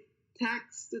 with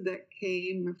text that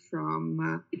came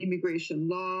from immigration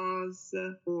laws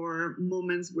or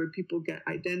moments where people get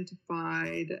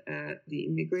identified at the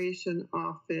immigration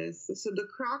office. So the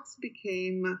Crocs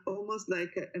became almost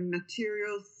like a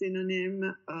material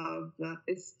synonym of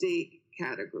a state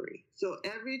category. So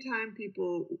every time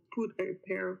people put a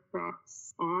pair of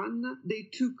Crocs on, they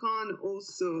took on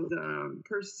also the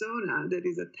persona that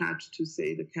is attached to,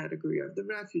 say, the category of the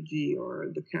refugee or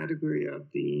the category of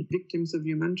the victims of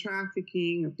human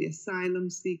trafficking, of the asylum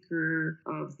seeker,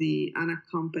 of the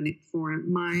unaccompanied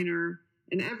foreign minor.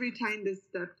 And every time they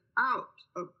stepped out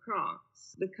of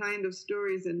Crocs, the kind of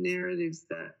stories and narratives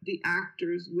that the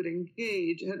actors would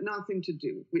engage had nothing to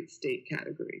do with state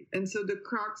category. And so the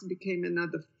Crocs became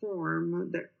another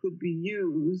form that could be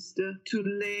used to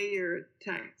layer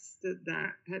text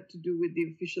that had to do with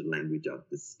the official language of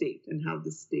the state and how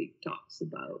the state talks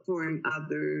about foreign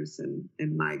others and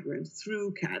migrants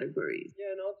through categories.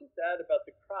 Yeah, and I'll just add about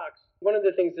the Crocs. One of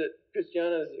the things that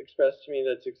Christiana has expressed to me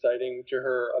that's exciting to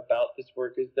her about this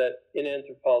work is that in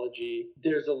anthropology,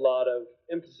 there's a lot of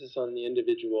emphasis on the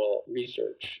individual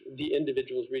research. The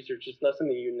individual's research is not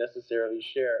something you necessarily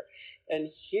share. And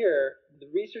here, the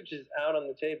research is out on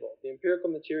the table. The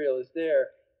empirical material is there,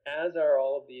 as are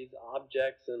all of these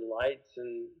objects and lights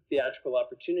and theatrical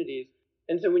opportunities.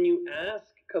 And so when you ask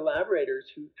collaborators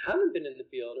who haven't been in the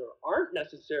field or aren't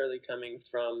necessarily coming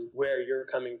from where you're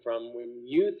coming from when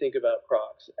you think about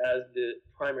Crocs as the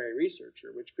primary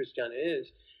researcher, which Christiana is,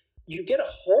 you get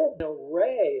a whole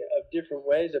array of different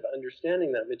ways of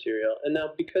understanding that material. And now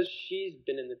because she's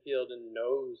been in the field and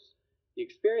knows the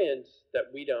experience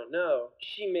that we don't know,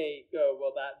 she may go,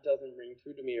 well, that doesn't ring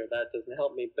true to me or that doesn't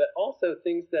help me. But also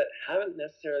things that haven't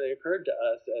necessarily occurred to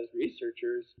us as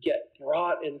researchers get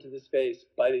brought into the space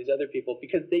by these other people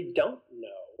because they don't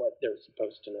know what they're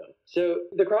supposed to know. So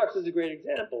the Crocs is a great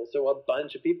example. So a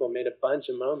bunch of people made a bunch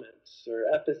of moments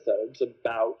or episodes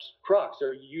about Crocs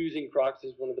or using Crocs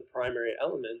as one of the primary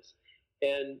elements.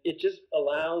 And it just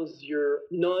allows your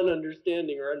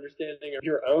non-understanding or understanding of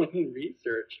your own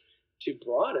research to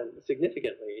broaden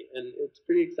significantly, and it's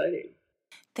pretty exciting.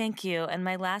 Thank you. And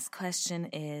my last question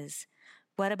is,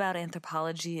 what about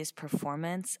anthropology is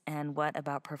performance, and what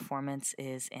about performance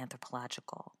is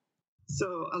anthropological?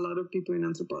 So a lot of people in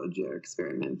anthropology are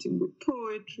experimenting with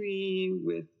poetry,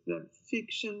 with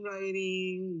fiction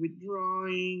writing, with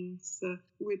drawings,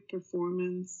 with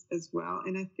performance as well.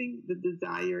 And I think the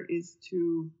desire is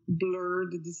to blur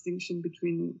the distinction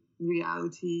between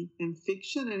reality and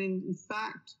fiction, and in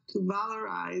fact, to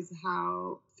valorize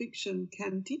how fiction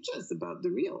can teach us about the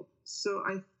real. So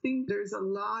I think there's a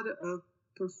lot of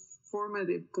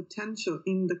performative potential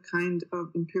in the kind of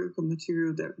empirical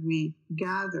material that we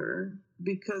gather,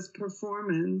 because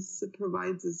performance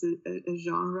provides us a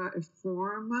genre, a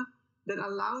form that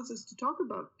allows us to talk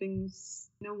about things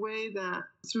in a way that,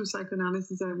 through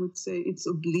psychoanalysis, I would say it's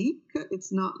oblique,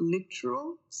 it's not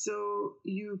literal. So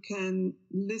you can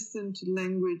listen to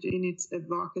language in its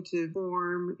evocative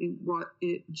form, in what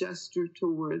it gestures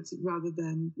towards, rather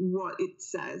than what it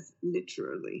says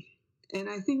literally. And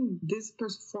I think this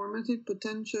performative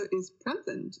potential is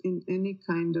present in any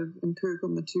kind of empirical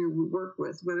material we work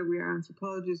with, whether we are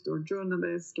anthropologists or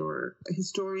journalists or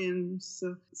historians.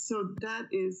 So that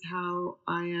is how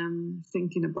I am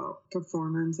thinking about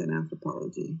performance and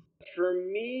anthropology. For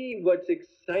me, what's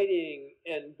exciting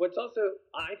and what's also,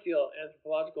 I feel,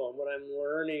 anthropological and what I'm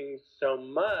learning so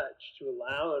much to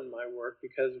allow in my work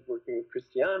because of working with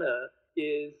Christiana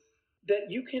is that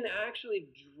you can actually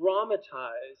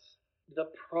dramatize the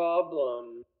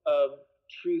problem of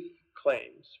truth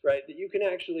claims, right? That you can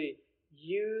actually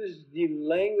use the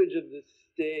language of the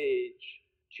stage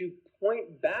to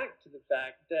point back to the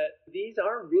fact that these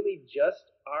are really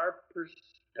just our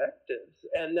perspectives,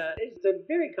 and that it's a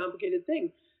very complicated thing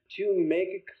to make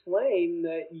a claim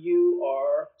that you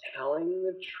are telling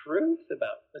the truth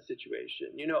about a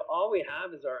situation. You know, all we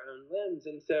have is our own lens.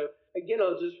 And so, again,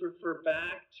 I'll just refer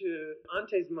back to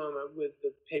Ante's moment with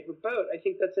the paper boat. I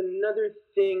think that's another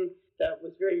thing that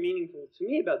was very meaningful to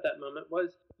me about that moment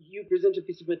was you present a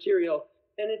piece of material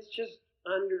and it's just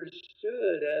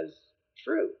understood as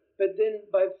true. But then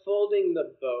by folding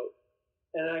the boat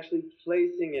and actually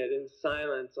placing it in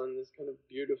silence on this kind of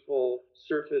beautiful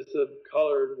surface of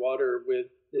colored water with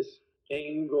this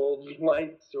angled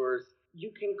light source, you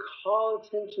can call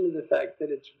attention to the fact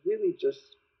that it's really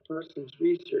just a person's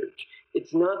research.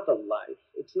 It's not the life.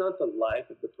 It's not the life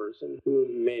of the person who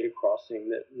made a crossing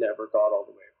that never got all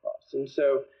the way across. And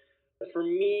so for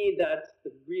me, that's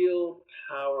the real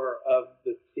power of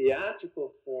the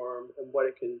theatrical form and what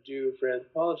it can do for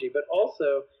anthropology, but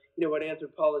also, you know, what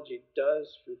anthropology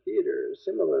does for theater,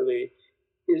 similarly,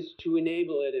 is to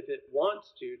enable it, if it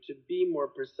wants to be more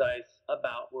precise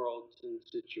about worlds and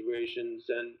situations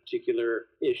and particular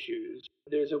issues.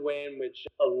 There's a way in which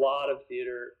a lot of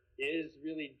theater is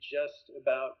really just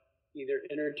about either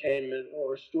entertainment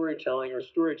or storytelling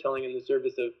in the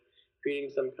service of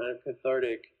creating some kind of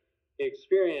cathartic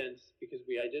experience because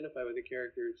we identify with the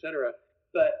character, etc.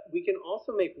 But we can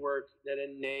also make work that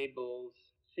enables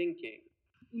thinking.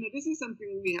 You know, this is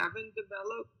something we haven't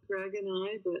developed, Greg and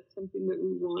I, but something that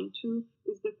we want to,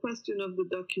 is the question of the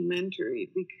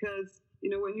documentary. Because, you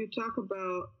know, when you talk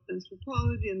about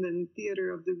anthropology and then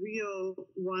theater of the real,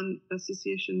 one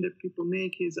association that people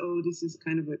make is, oh, this is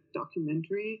kind of a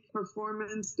documentary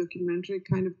performance, documentary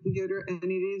kind of theater, and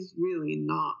it is really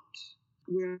not.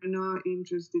 We're not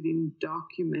interested in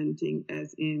documenting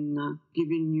as in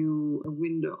giving you a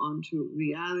window onto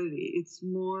reality. It's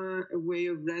more a way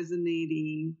of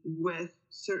resonating with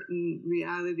certain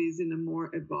realities in a more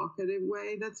evocative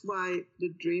way. That's why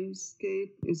the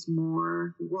dreamscape is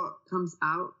more what comes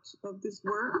out of this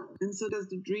work. And so does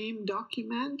the dream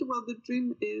document? Well, the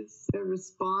dream is a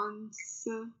response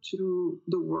to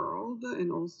the world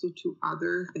and also to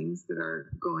other things that are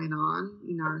going on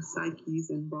in our psyches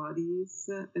and bodies.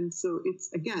 And so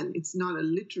it's not a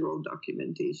literal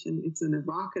documentation. It's an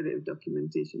evocative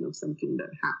documentation of something that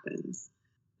happens.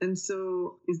 And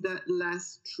so is that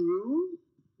less true?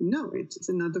 No, it's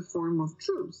another form of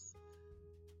truth.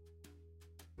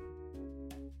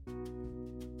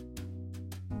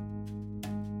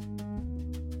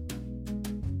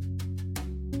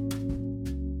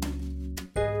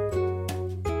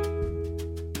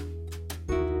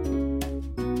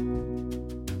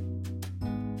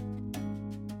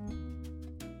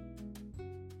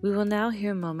 We will now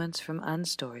hear moments from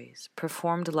Unstories,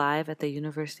 performed live at the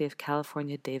University of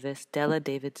California, Davis Della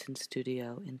Davidson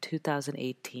Studio in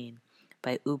 2018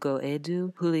 by Ugo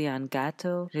Edu, Julian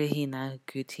Gatto, Regina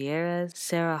Gutierrez,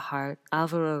 Sarah Hart,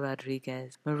 Alvaro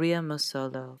Rodriguez, Maria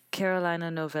Mosolo,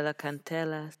 Carolina Novella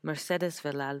Cantelas, Mercedes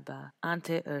Villalba,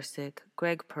 Ante Ursic,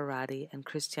 Greg Parati, and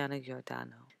Cristiana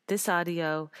Giordano. This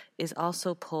audio is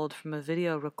also pulled from a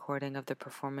video recording of the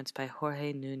performance by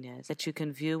Jorge Nunez that you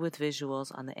can view with visuals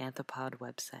on the Anthropod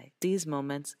website. These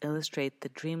moments illustrate the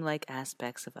dreamlike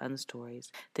aspects of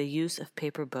Unstories, the use of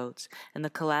paper boats, and the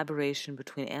collaboration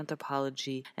between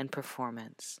anthropology and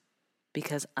performance.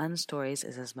 Because Unstories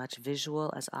is as much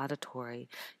visual as auditory,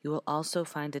 you will also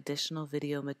find additional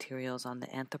video materials on the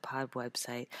Anthropod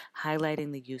website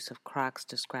highlighting the use of crocs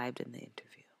described in the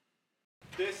interview.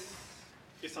 This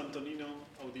is Antonino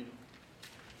Audino.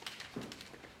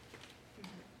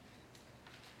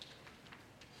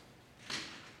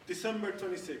 December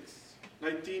 26,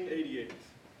 1988.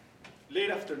 Late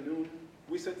afternoon,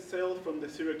 we set sail from the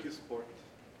Syracuse port.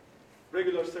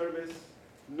 Regular service,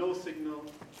 no signal,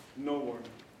 no warning.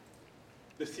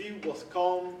 The sea was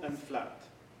calm and flat.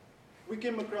 We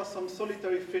came across some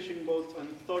solitary fishing boats and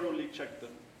thoroughly checked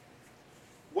them.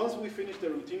 Once we finished the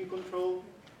routine control,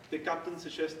 the captain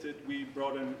suggested we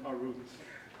broaden our route.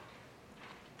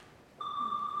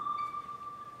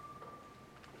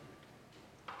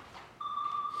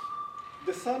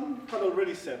 The sun had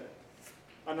already set,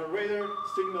 and our radar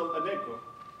signaled an echo,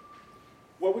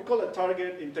 what we call a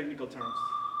target in technical terms.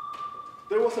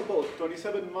 There was a boat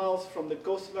 27 miles from the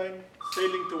coastline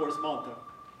sailing towards Malta.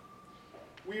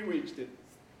 We reached it.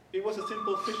 It was a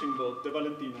simple fishing boat, the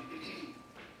Valentina.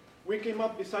 We came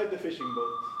up beside the fishing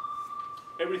boat.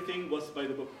 Everything was by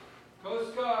the book.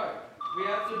 Coast Guard, we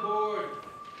have to board.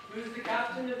 Who's the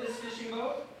captain of this fishing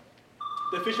boat?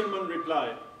 The fisherman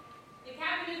replied, The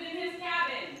captain is in his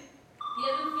cabin. He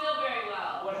doesn't feel very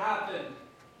well. What happened?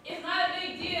 It's not a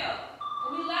big deal.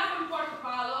 When we left from Porto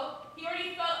Paulo, he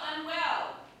already felt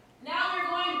unwell. Now we're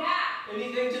going back.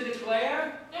 Anything to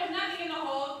declare? There's nothing in the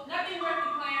hold, nothing worth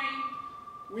declaring.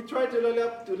 We tried to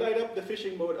light up the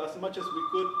fishing boat as much as we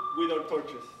could with our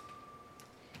torches.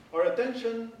 Our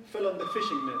attention fell on the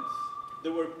fishing nets. They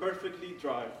were perfectly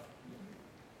dry.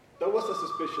 That was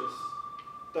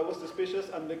suspicious,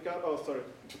 and the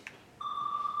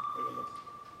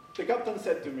captain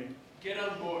said to me, Get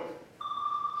on board.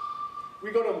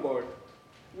 We got on board.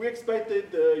 We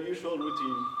expected the usual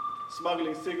routine,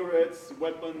 smuggling cigarettes,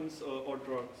 weapons, or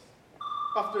drugs.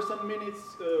 After some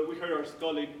minutes, we heard our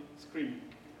colleague scream.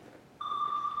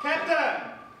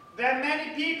 Captain, there are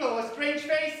many people with strange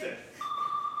faces.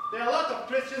 There are a lot of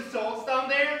Christian souls down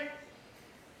there.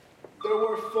 There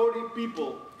were 40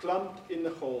 people clumped in the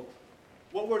hold.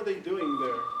 What were they doing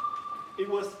there? It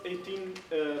was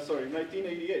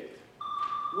 1988.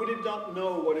 We did not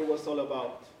know what it was all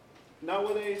about.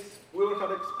 Nowadays, we would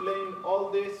have explained all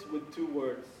this with 2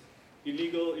 words: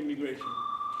 illegal immigration.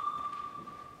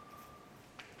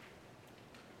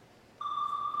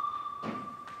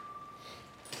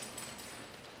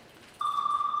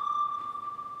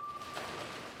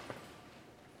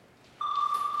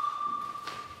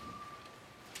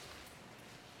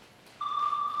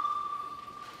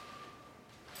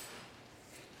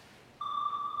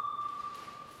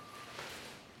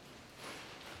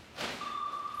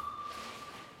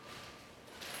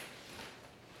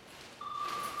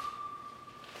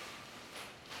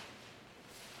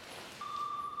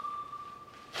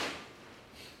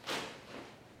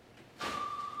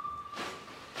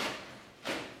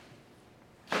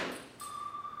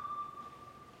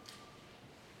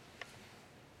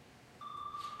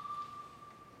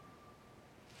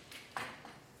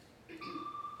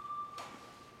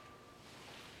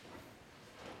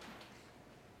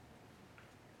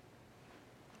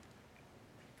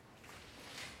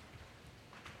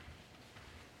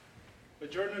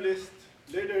 journalist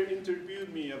later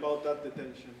interviewed me about that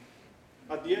detention.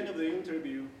 At the end of the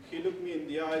interview, he looked me in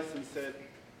the eyes and said,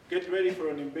 "Get ready for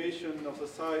an invasion of a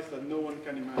size that no one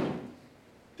can imagine.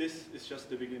 This is just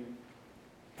the beginning."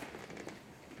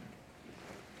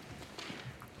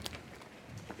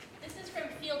 This is from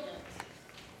Field Notes,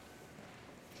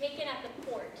 taken at the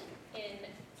port in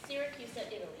Syracuse,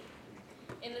 Italy,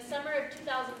 in the summer of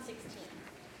 2016,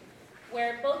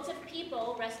 where boats of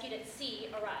people rescued at sea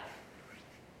arrive.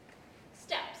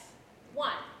 Steps.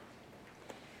 1.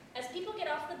 As people get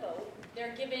off the boat,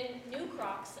 they're given new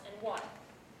Crocs and water.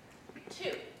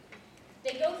 2.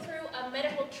 They go through a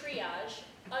medical triage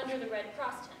under the Red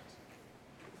Cross tent.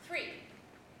 3.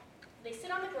 They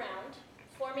sit on the ground,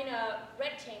 forming a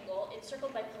rectangle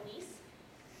encircled by police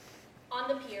on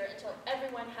the pier until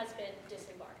everyone has been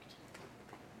disembarked.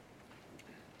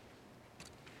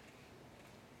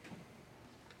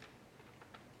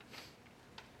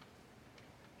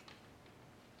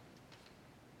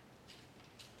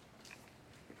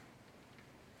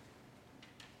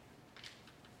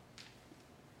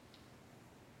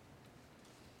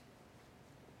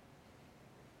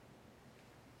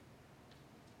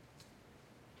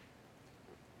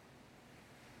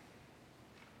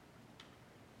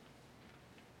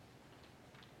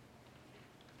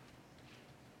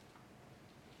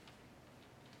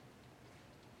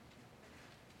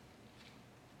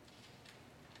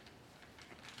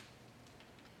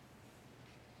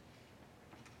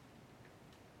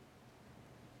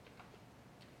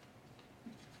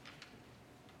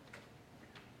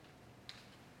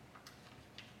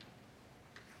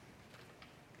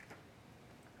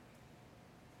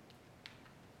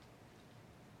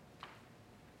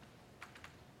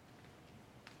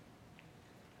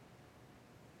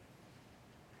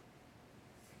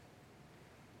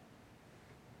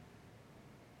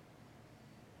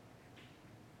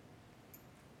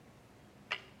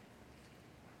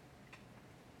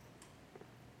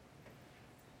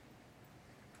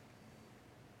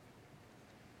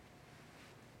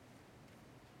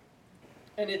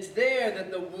 And it's there that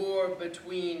the war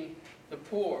between the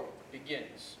poor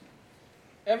begins.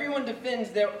 Everyone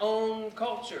defends their own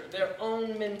culture, their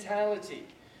own mentality.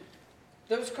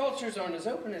 Those cultures aren't as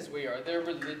open as we are. Their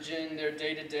religion, their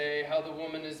day-to-day, how the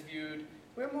woman is viewed.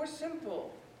 We're more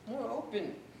simple, more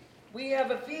open. We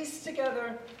have a feast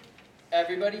together.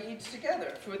 Everybody eats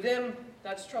together. For them,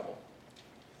 that's trouble.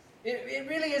 It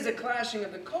really is a clashing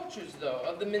of the cultures, though,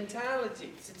 of the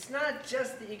mentalities. It's not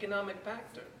just the economic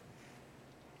factor.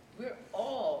 We're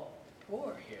all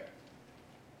poor here.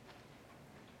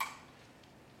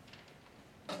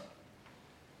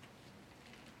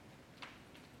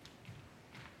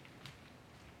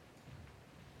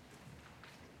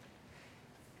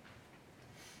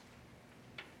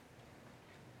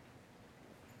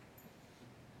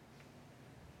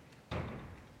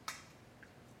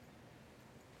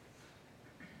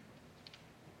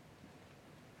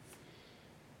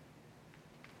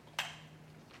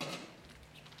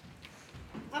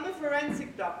 I'm a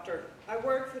forensic doctor. I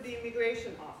work for the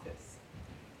immigration office.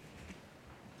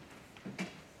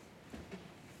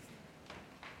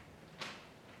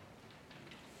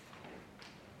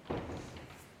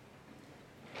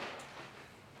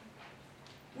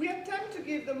 We attempt to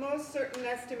give the most certain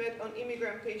estimate on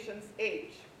immigrant patients'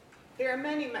 age. There are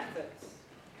many methods.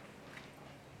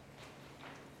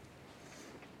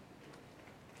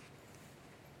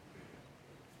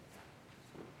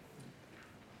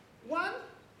 One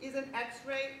is an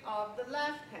X-ray of the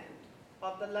left hand,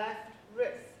 of the left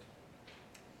wrist.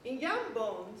 In young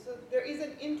bones, there is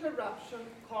an interruption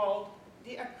called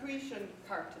the accretion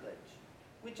cartilage,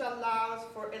 which allows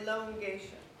for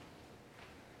elongation.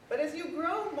 But as you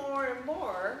grow more and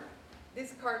more,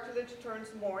 this cartilage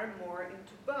turns more and more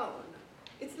into bone.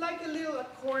 It's like a little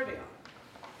accordion.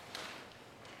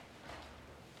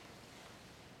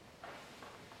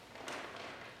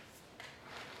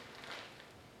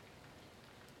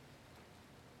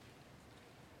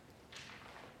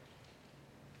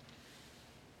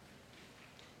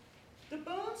 The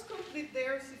bones complete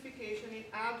their ossification in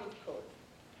adulthood.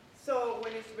 So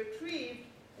when it's retrieved,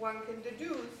 one can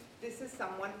deduce this is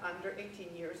someone under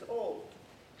 18 years old.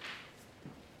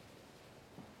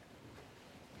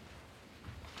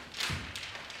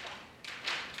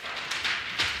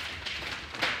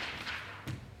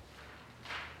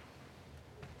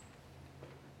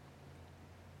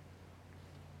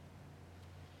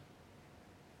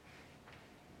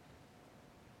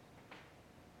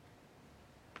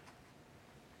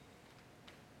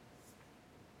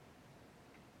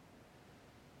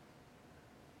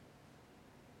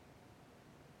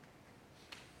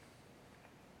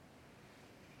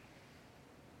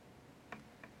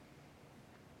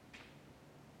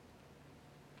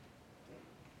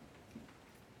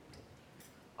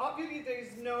 Obviously, there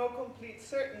is no complete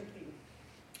certainty.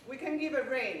 We can give a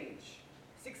range,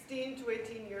 16 to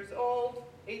 18 years old,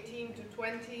 18 to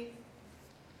 20.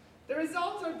 The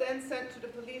results are then sent to the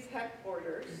police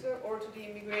headquarters or to the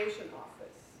immigration office.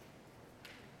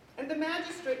 And the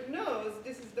magistrate knows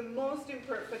this is the most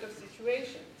imperfect of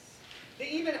situations. They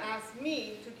even ask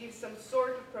me to give some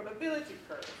sort of probability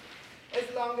curve, as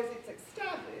long as it's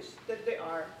established that they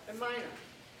are a minor.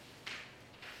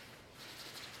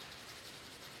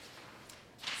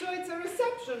 So it's a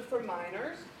reception for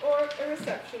minors or a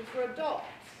reception for adults.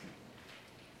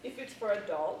 If it's for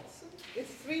adults,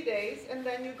 it's 3 days and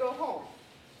then you go home.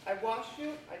 I wash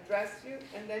you, I dress you,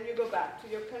 and then you go back to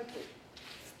your country.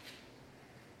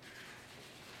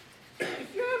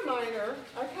 If you're a minor,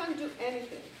 I can't do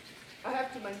anything. I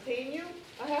have to maintain you,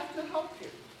 I have to help you.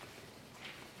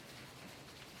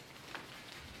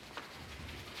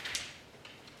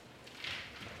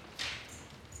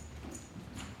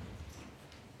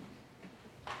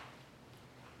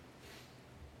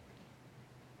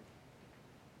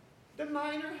 The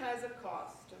minor has a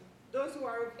cost. Those who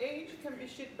are of age can be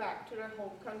shipped back to their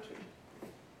home country.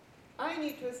 I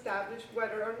need to establish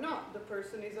whether or not the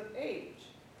person is of age.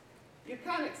 You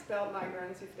can't expel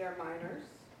migrants if they're minors.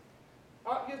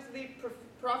 Obviously,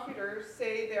 profiteers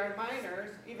say they are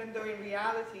minors, even though in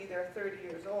reality they're 30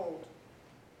 years old.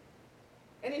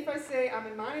 And if I say I'm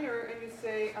a minor and you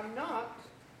say I'm not,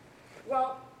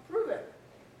 well, prove it.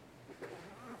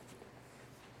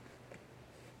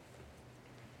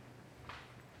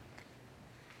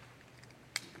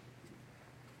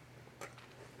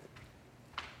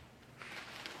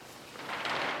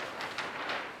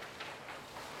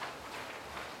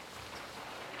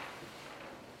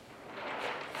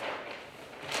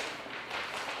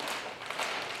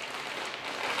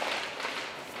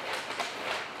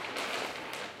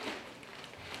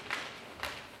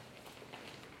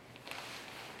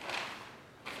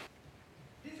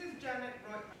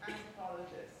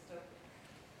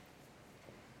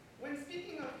 When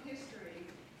speaking of history,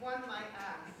 one might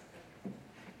ask,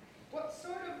 what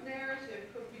sort of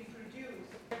narrative could be produced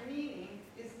where meaning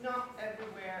is not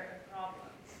everywhere a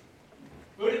problem?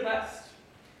 Budapest.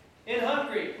 In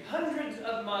Hungary, hundreds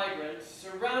of migrants,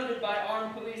 surrounded by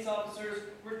armed police officers,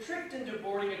 were tricked into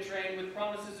boarding a train with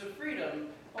promises of freedom,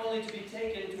 only to be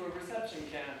taken to a reception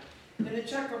camp. In the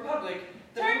Czech Republic,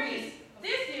 the police...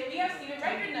 This year we have seen a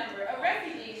record number of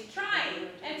refugees trying,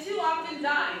 and too often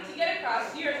dying, to get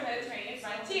across Europe's Mediterranean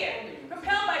frontier,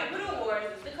 propelled by brutal wars,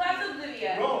 the collapse of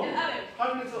Libya, and others.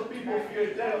 Hundreds of people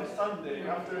feared death on Sunday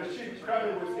after a ship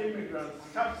crowded with immigrants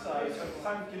capsized and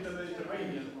sank in the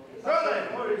Mediterranean. Further,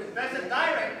 there's a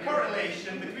direct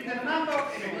correlation between the number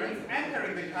of immigrants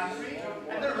entering the country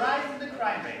and the rise in the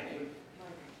crime rate.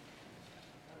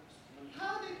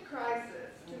 How did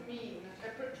crisis to mean a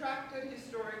protracted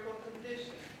historical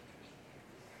condition?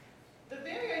 The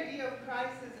very idea of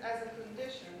crisis as a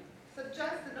condition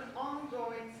suggests an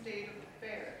ongoing state of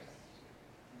affairs.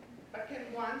 But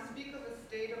can one speak of a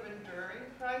state of enduring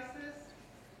crisis?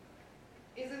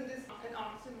 Isn't this an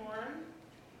oxymoron?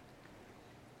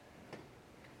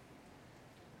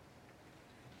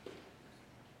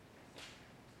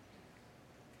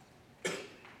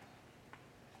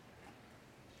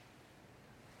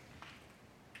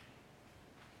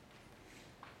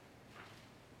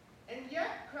 And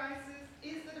yet, crisis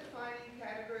is the defining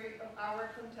category of our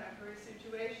contemporary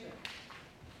situation.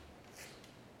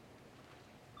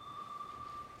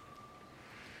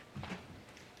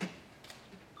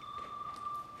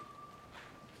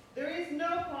 There is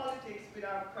no politics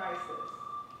without crisis,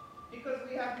 because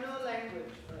we have no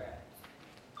language for it.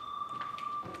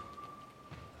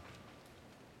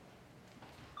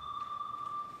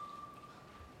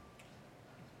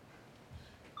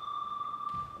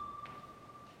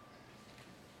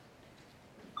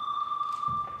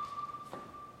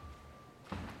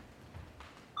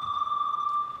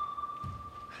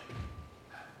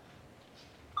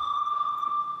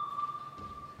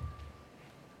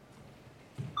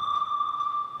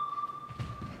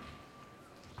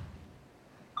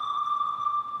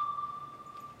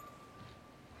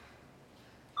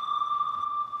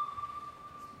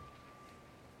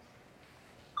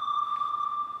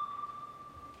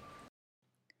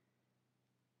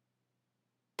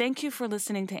 Thank you for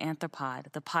listening to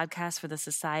Anthropod, the podcast for the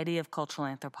Society of Cultural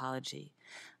Anthropology.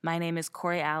 My name is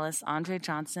Corey Alice Andre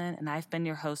Johnson, and I've been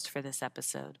your host for this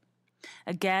episode.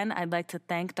 Again, I'd like to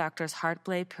thank Drs.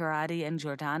 Hartblay, Pirati, and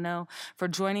Giordano for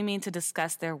joining me to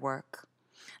discuss their work.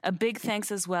 A big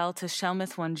thanks as well to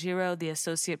Shelmith Wanjiro, the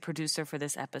associate producer for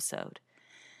this episode.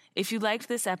 If you liked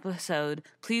this episode,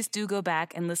 please do go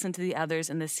back and listen to the others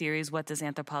in the series, What Does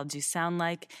Anthropology Sound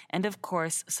Like? And of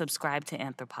course, subscribe to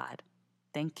Anthropod.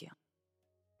 Thank you.